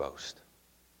may boast."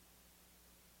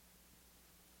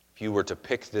 If you were to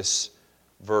pick this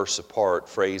verse apart,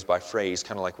 phrase by phrase,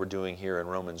 kind of like we're doing here in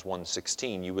Romans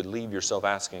 1:16, you would leave yourself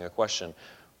asking a question.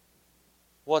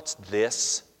 What's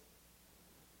this?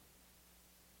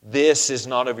 This is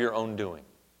not of your own doing.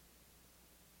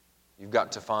 You've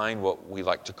got to find what we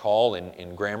like to call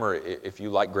in grammar, if you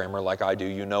like grammar like I do,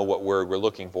 you know what word we're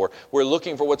looking for. We're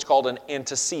looking for what's called an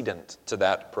antecedent to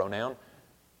that pronoun.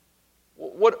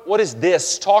 What is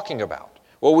this talking about?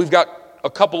 Well, we've got a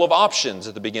couple of options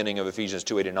at the beginning of Ephesians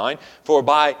 2, 8 and 9. For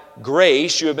by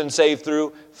grace you have been saved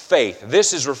through faith.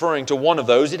 This is referring to one of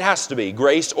those. It has to be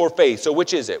grace or faith. So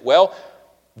which is it? Well,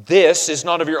 this is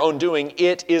not of your own doing.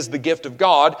 It is the gift of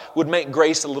God. Would make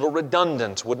grace a little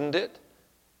redundant, wouldn't it?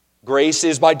 Grace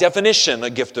is by definition a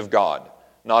gift of God,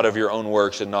 not of your own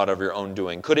works and not of your own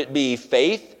doing. Could it be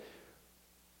faith?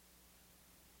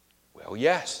 Well,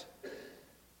 yes.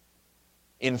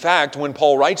 In fact, when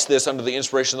Paul writes this under the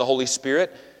inspiration of the Holy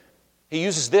Spirit, he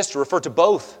uses this to refer to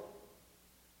both.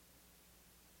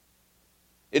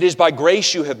 It is by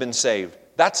grace you have been saved.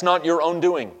 That's not your own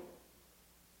doing.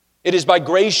 It is by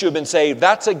grace you have been saved.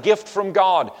 That's a gift from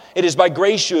God. It is by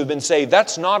grace you have been saved.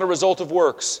 That's not a result of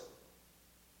works.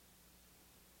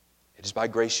 It is by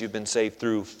grace you've been saved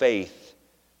through faith.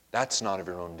 That's not of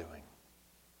your own doing.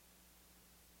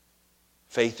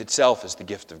 Faith itself is the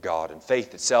gift of God, and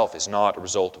faith itself is not a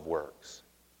result of works.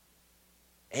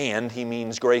 And he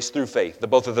means grace through faith, the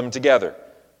both of them together.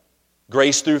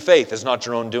 Grace through faith is not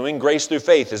your own doing. Grace through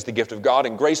faith is the gift of God,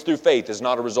 and grace through faith is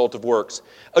not a result of works.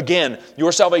 Again,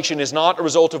 your salvation is not a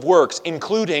result of works,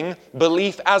 including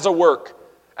belief as a work.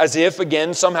 As if,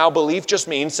 again, somehow belief just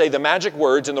means say the magic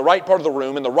words in the right part of the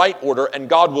room in the right order, and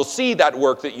God will see that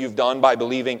work that you've done by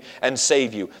believing and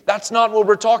save you. That's not what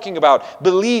we're talking about.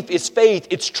 Belief is faith,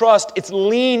 it's trust, it's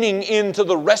leaning into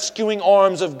the rescuing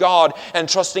arms of God and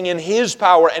trusting in His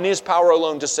power and His power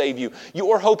alone to save you.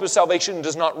 Your hope of salvation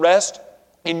does not rest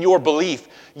in your belief.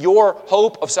 Your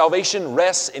hope of salvation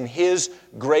rests in His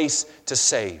grace to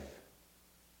save.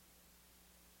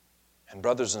 And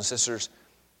brothers and sisters,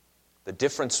 the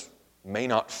difference may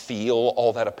not feel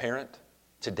all that apparent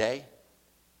today,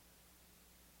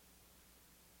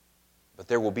 but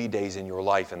there will be days in your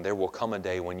life, and there will come a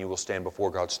day when you will stand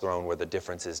before God's throne where the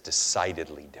difference is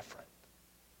decidedly different.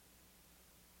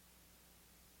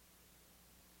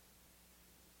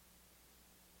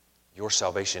 Your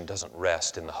salvation doesn't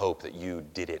rest in the hope that you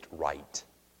did it right.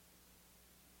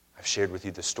 I've shared with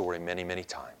you this story many, many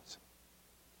times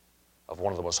of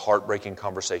one of the most heartbreaking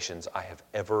conversations I have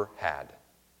ever had.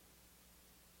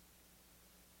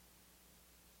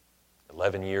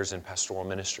 11 years in pastoral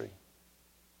ministry,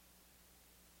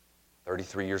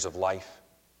 33 years of life,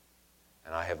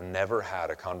 and I have never had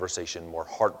a conversation more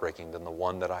heartbreaking than the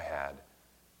one that I had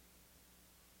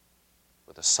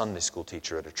with a Sunday school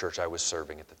teacher at a church I was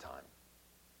serving at the time,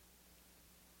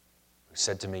 who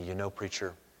said to me, "You know,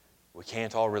 preacher, we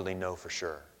can't all really know for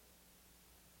sure.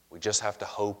 We just have to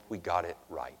hope we got it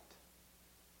right."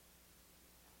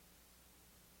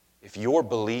 If your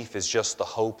belief is just the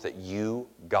hope that you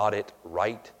got it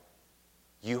right,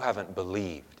 you haven't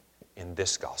believed in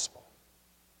this gospel.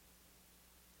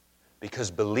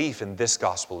 Because belief in this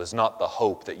gospel is not the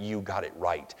hope that you got it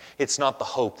right. It's not the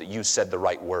hope that you said the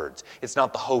right words. It's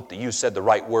not the hope that you said the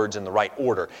right words in the right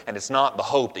order. And it's not the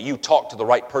hope that you talked to the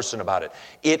right person about it.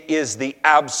 It is the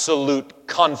absolute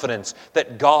confidence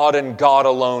that God and God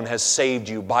alone has saved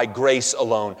you by grace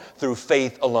alone, through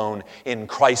faith alone, in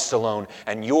Christ alone.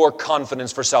 And your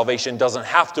confidence for salvation doesn't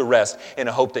have to rest in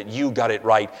a hope that you got it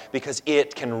right, because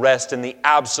it can rest in the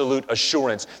absolute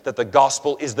assurance that the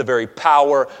gospel is the very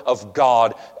power of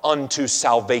God unto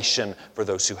salvation for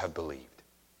those who have believed.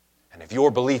 And if your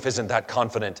belief isn't that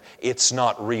confident, it's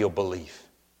not real belief.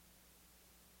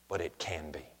 But it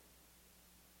can be.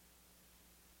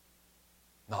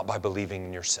 Not by believing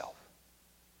in yourself.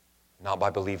 Not by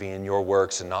believing in your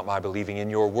works and not by believing in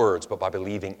your words, but by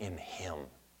believing in Him.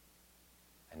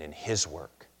 and in His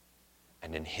work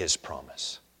and in His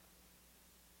promise.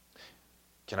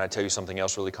 Can I tell you something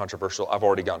else really controversial? I've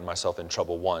already gotten myself in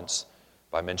trouble once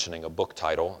by mentioning a book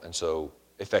title, and so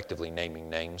effectively naming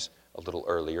names a little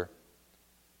earlier.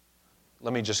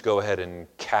 Let me just go ahead and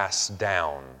cast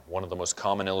down one of the most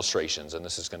common illustrations, and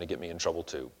this is going to get me in trouble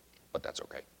too, but that's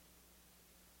okay.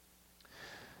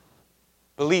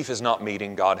 Belief is not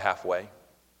meeting God halfway.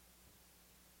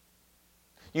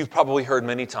 You've probably heard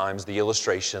many times the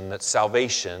illustration that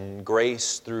salvation,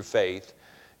 grace through faith,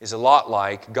 is a lot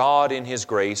like God in His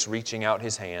grace reaching out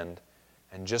His hand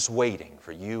and just waiting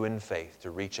for you in faith to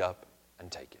reach up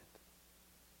and take it.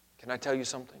 Can I tell you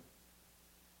something?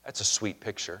 That's a sweet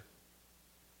picture.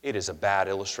 It is a bad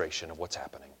illustration of what's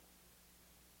happening.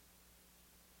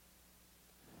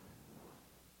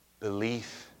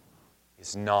 Belief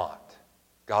is not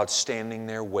God standing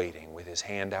there waiting with His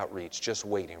hand outreached, just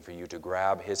waiting for you to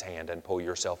grab His hand and pull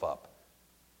yourself up.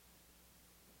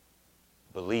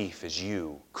 Belief is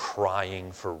you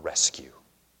crying for rescue.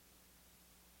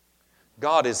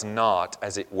 God is not,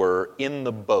 as it were, in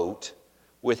the boat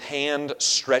with hand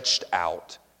stretched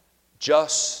out,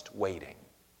 just waiting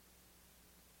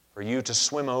for you to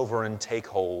swim over and take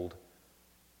hold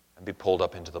and be pulled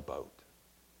up into the boat.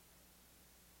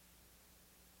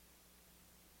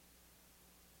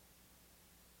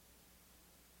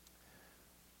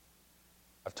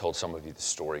 I've told some of you this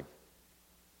story.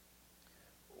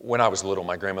 When I was little,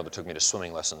 my grandmother took me to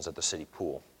swimming lessons at the city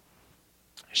pool.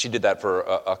 She did that for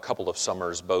a couple of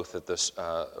summers, both at the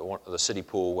city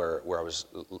pool where I was,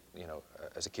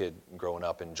 as a kid growing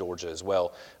up in Georgia as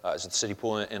well, as at the city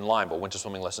pool in Limeville. Went to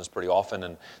swimming lessons pretty often,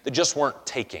 and they just weren't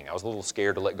taking. I was a little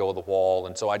scared to let go of the wall,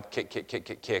 and so I'd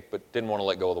kick, but didn't want to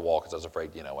let go of the wall because I was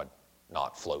afraid, I'd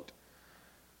not float.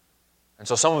 And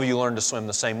so some of you learned to swim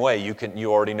the same way.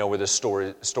 You already know where this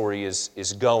story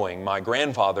is going. My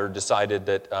grandfather decided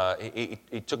that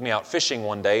he took me out fishing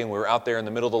one day, and we were out there in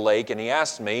the middle of the lake, and he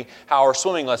asked me, how are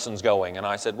swimming lessons going? And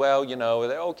I said, well,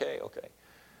 they're okay.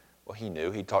 Well, he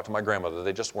knew. He talked to my grandmother.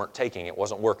 They just weren't taking. It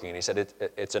wasn't working. And he said,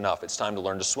 it's enough. It's time to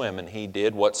learn to swim. And he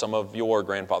did what some of your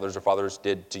grandfathers or fathers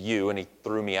did to you, and he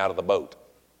threw me out of the boat.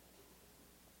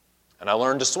 And I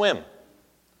learned to swim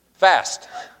fast.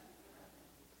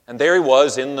 And there he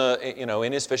was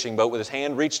in his fishing boat with his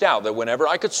hand reached out, that whenever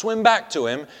I could swim back to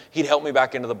him, he'd help me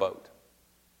back into the boat.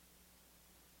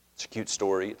 It's a cute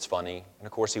story. It's funny. And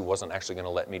of course, he wasn't actually going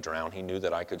to let me drown. He knew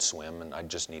that I could swim, and I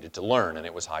just needed to learn, and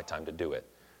it was high time to do it.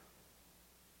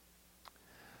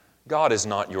 God is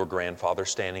not your grandfather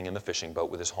standing in the fishing boat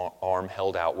with his arm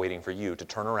held out, waiting for you to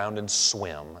turn around and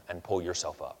swim and pull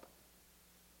yourself up.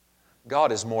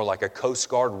 God is more like a Coast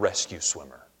Guard rescue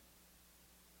swimmer.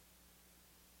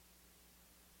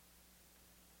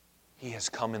 He has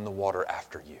come in the water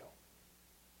after you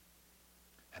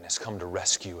and has come to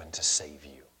rescue and to save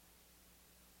you.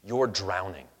 You're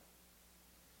drowning.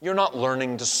 You're not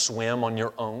learning to swim on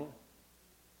your own.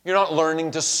 You're not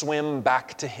learning to swim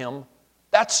back to Him.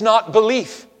 That's not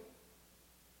belief.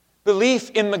 Belief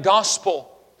in the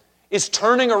gospel is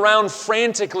turning around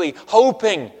frantically,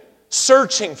 hoping,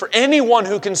 searching for anyone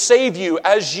who can save you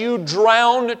as you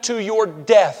drown to your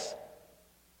death.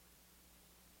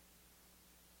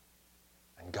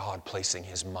 God placing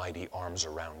His mighty arms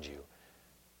around you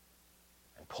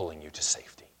and pulling you to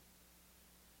safety.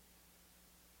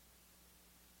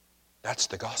 That's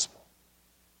the gospel.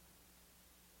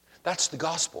 That's the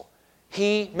gospel.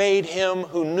 He made Him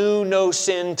who knew no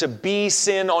sin to be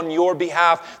sin on your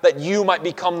behalf, that you might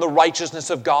become the righteousness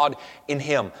of God in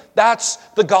Him. That's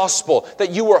the gospel,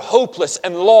 that you were hopeless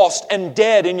and lost and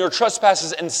dead in your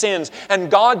trespasses and sins,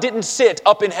 and God didn't sit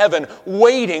up in heaven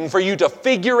waiting for you to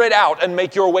figure it out and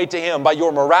make your way to Him by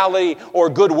your morality or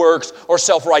good works or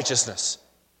self-righteousness.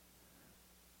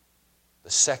 The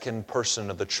second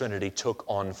person of the Trinity took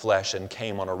on flesh and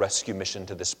came on a rescue mission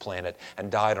to this planet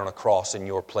and died on a cross in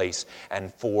your place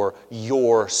and for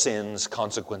your sins'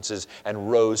 consequences,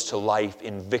 and rose to life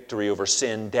in victory over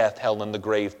sin, death, hell, and the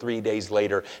grave 3 days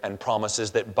later, and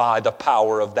promises that by the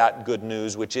power of that good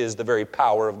news, which is the very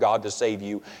power of God to save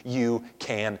you, you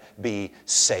can be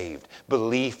saved.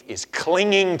 Belief is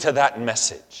clinging to that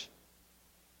message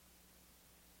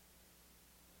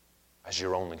as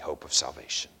your only hope of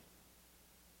salvation.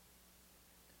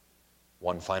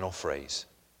 One final phrase,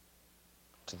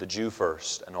 to the Jew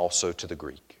first and also to the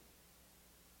Greek.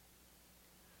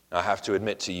 Now, I have to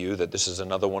admit to you that this is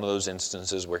another one of those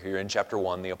instances where here in chapter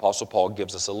 1, the Apostle Paul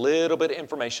gives us a little bit of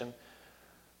information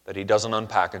that he doesn't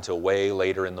unpack until way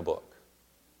later in the book.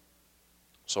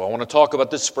 So I want to talk about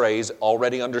this phrase,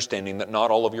 already understanding that not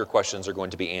all of your questions are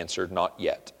going to be answered, not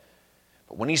yet.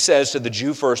 But when he says to the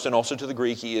Jew first and also to the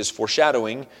Greek, he is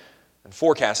foreshadowing and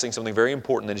forecasting something very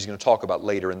important that he's going to talk about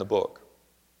later in the book.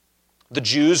 The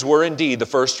Jews were indeed the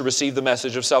first to receive the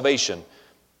message of salvation.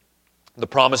 The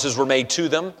promises were made to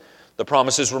them. The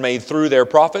promises were made through their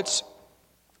prophets.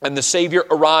 And the Savior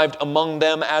arrived among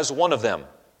them as one of them.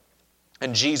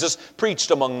 And Jesus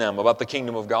preached among them about the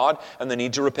kingdom of God and the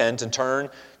need to repent and turn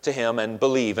to Him and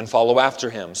believe and follow after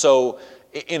Him. So,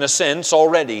 in a sense,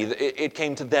 already, it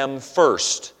came to them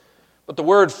first. But the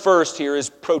word first here is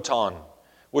proton,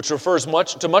 which refers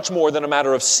to much more than a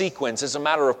matter of sequence. It's a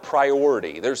matter of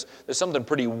priority. There's something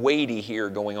pretty weighty here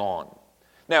going on.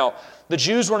 Now, the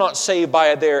Jews were not saved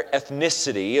by their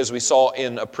ethnicity, as we saw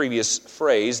in a previous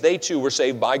phrase. They too were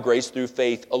saved by grace through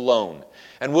faith alone.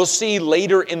 And we'll see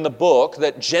later in the book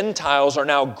that Gentiles are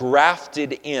now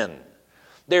grafted in.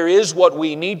 There is what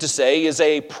we need to say is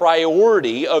a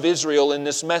priority of Israel in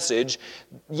this message,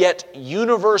 yet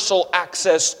universal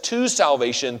access to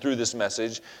salvation through this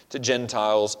message to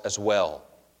Gentiles as well.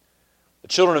 The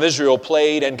children of Israel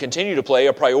played and continue to play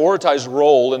a prioritized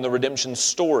role in the redemption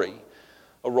story.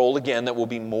 A role, again, that will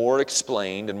be more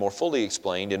explained and more fully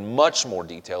explained in much more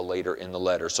detail later in the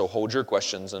letter. So hold your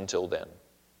questions until then.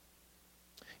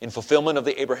 In fulfillment of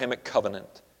the Abrahamic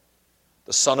covenant,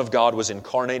 the Son of God was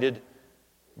incarnated,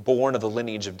 born of the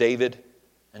lineage of David,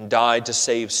 and died to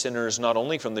save sinners not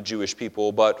only from the Jewish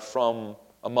people, but from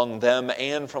among them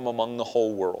and from among the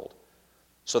whole world,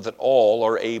 so that all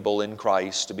are able in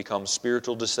Christ to become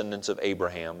spiritual descendants of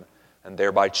Abraham and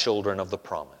thereby children of the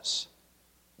promise.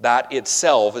 That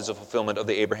itself is a fulfillment of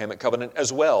the Abrahamic covenant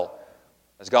as well.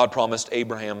 As God promised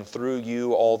Abraham, through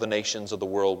you all the nations of the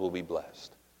world will be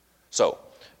blessed. So,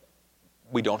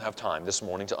 we don't have time this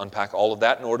morning to unpack all of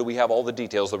that, nor do we have all the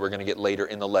details that we're going to get later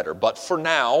in the letter. But for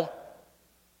now,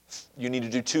 you need to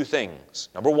do two things.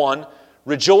 Number one,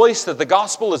 rejoice that the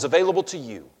gospel is available to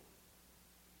you.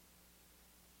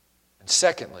 And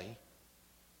secondly,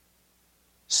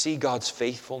 see God's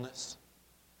faithfulness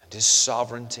and His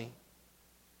sovereignty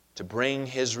to bring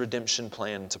His redemption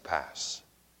plan to pass.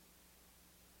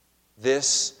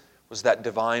 This was that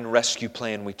divine rescue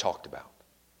plan we talked about.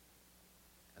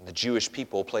 And the Jewish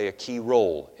people play a key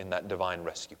role in that divine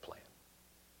rescue plan.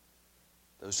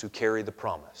 Those who carry the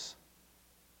promise,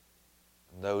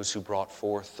 and those who brought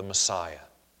forth the Messiah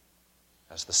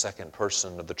as the second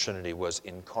person of the Trinity was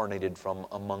incarnated from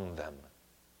among them,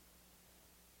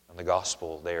 and the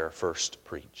gospel there first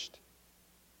preached.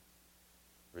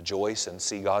 Rejoice and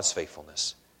see God's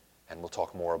faithfulness, and we'll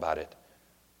talk more about it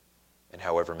in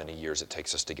however many years it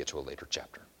takes us to get to a later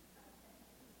chapter.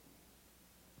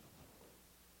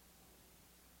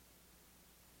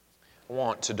 I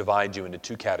want to divide you into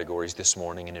two categories this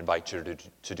morning and invite you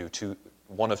to do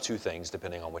one of two things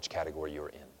depending on which category you're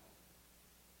in.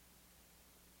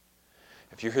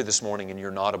 If you're here this morning and you're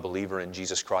not a believer in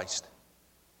Jesus Christ,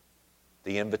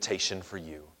 the invitation for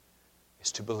you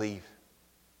is to believe.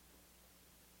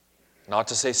 Not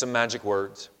to say some magic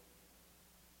words,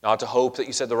 not to hope that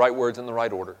you said the right words in the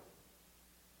right order,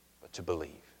 but to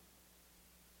believe.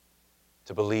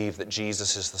 To believe that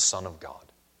Jesus is the Son of God.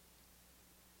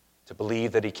 To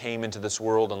believe that He came into this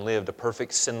world and lived a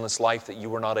perfect, sinless life that you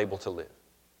were not able to live.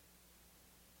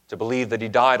 To believe that He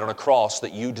died on a cross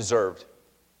that you deserved,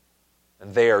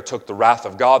 and there took the wrath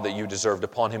of God that you deserved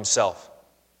upon Himself,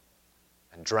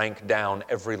 and drank down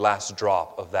every last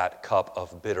drop of that cup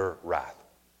of bitter wrath.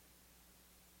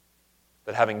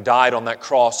 That having died on that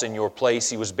cross in your place,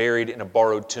 He was buried in a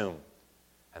borrowed tomb,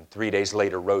 and 3 days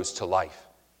later rose to life,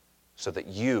 so that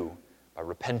you, by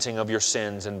repenting of your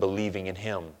sins and believing in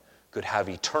Him, could have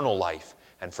eternal life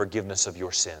and forgiveness of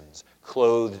your sins,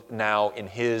 clothed now in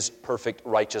His perfect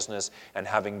righteousness and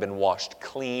having been washed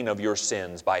clean of your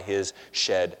sins by His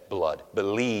shed blood.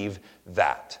 Believe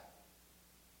that,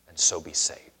 and so be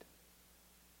saved.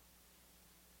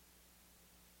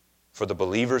 For the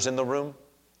believers in the room,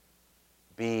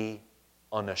 be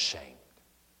unashamed.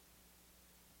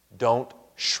 Don't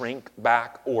shrink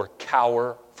back or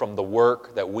cower from the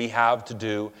work that we have to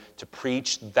do to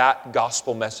preach that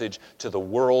gospel message to the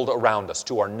world around us,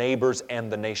 to our neighbors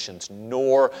and the nations,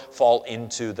 nor fall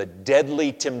into the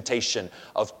deadly temptation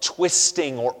of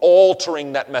twisting or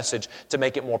altering that message to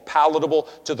make it more palatable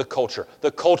to the culture.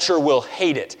 The culture will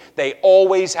hate it. They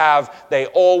always have, they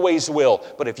always will.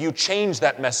 But if you change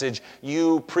that message,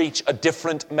 you preach a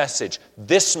different message.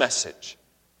 This message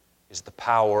is the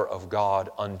power of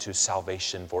God unto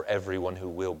salvation for everyone who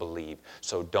will believe.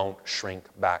 So don't shrink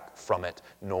back from it,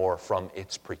 nor from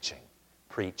its preaching.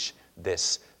 Preach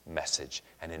this message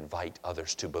and invite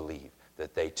others to believe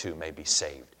that they too may be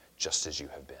saved just as you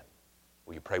have been.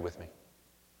 Will you pray with me?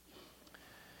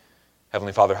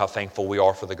 Heavenly Father, how thankful we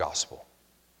are for the gospel.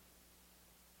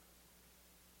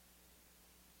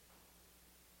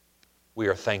 We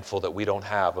are thankful that we don't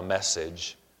have a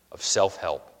message of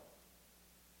self-help,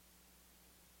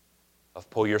 of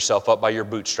pull yourself up by your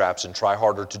bootstraps and try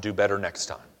harder to do better next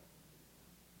time.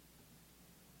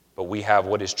 But we have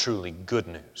what is truly good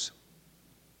news,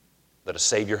 that a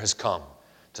Savior has come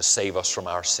to save us from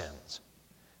our sins.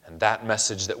 And that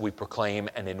message that we proclaim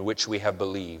and in which we have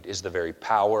believed is the very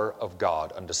power of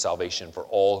God unto salvation for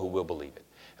all who will believe it.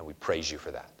 And we praise you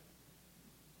for that.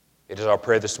 It is our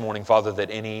prayer this morning, Father, that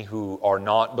any who are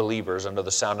not believers under the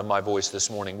sound of my voice this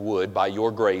morning would, by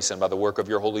your grace and by the work of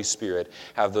your Holy Spirit,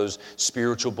 have those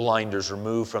spiritual blinders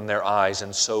removed from their eyes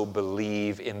and so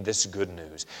believe in this good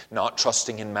news, not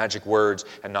trusting in magic words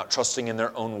and not trusting in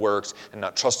their own works and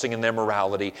not trusting in their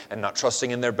morality and not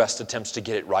trusting in their best attempts to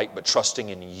get it right, but trusting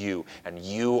in you and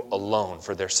you alone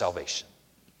for their salvation.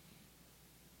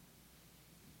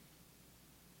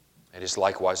 It is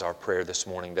likewise our prayer this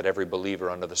morning that every believer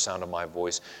under the sound of my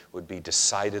voice would be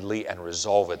decidedly and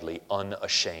resolvedly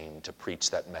unashamed to preach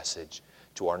that message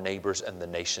to our neighbors and the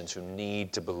nations who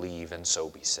need to believe and so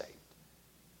be saved.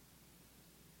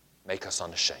 Make us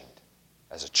unashamed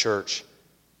as a church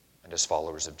and as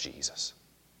followers of Jesus.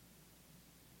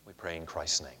 We pray in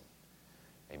Christ's name.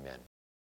 Amen.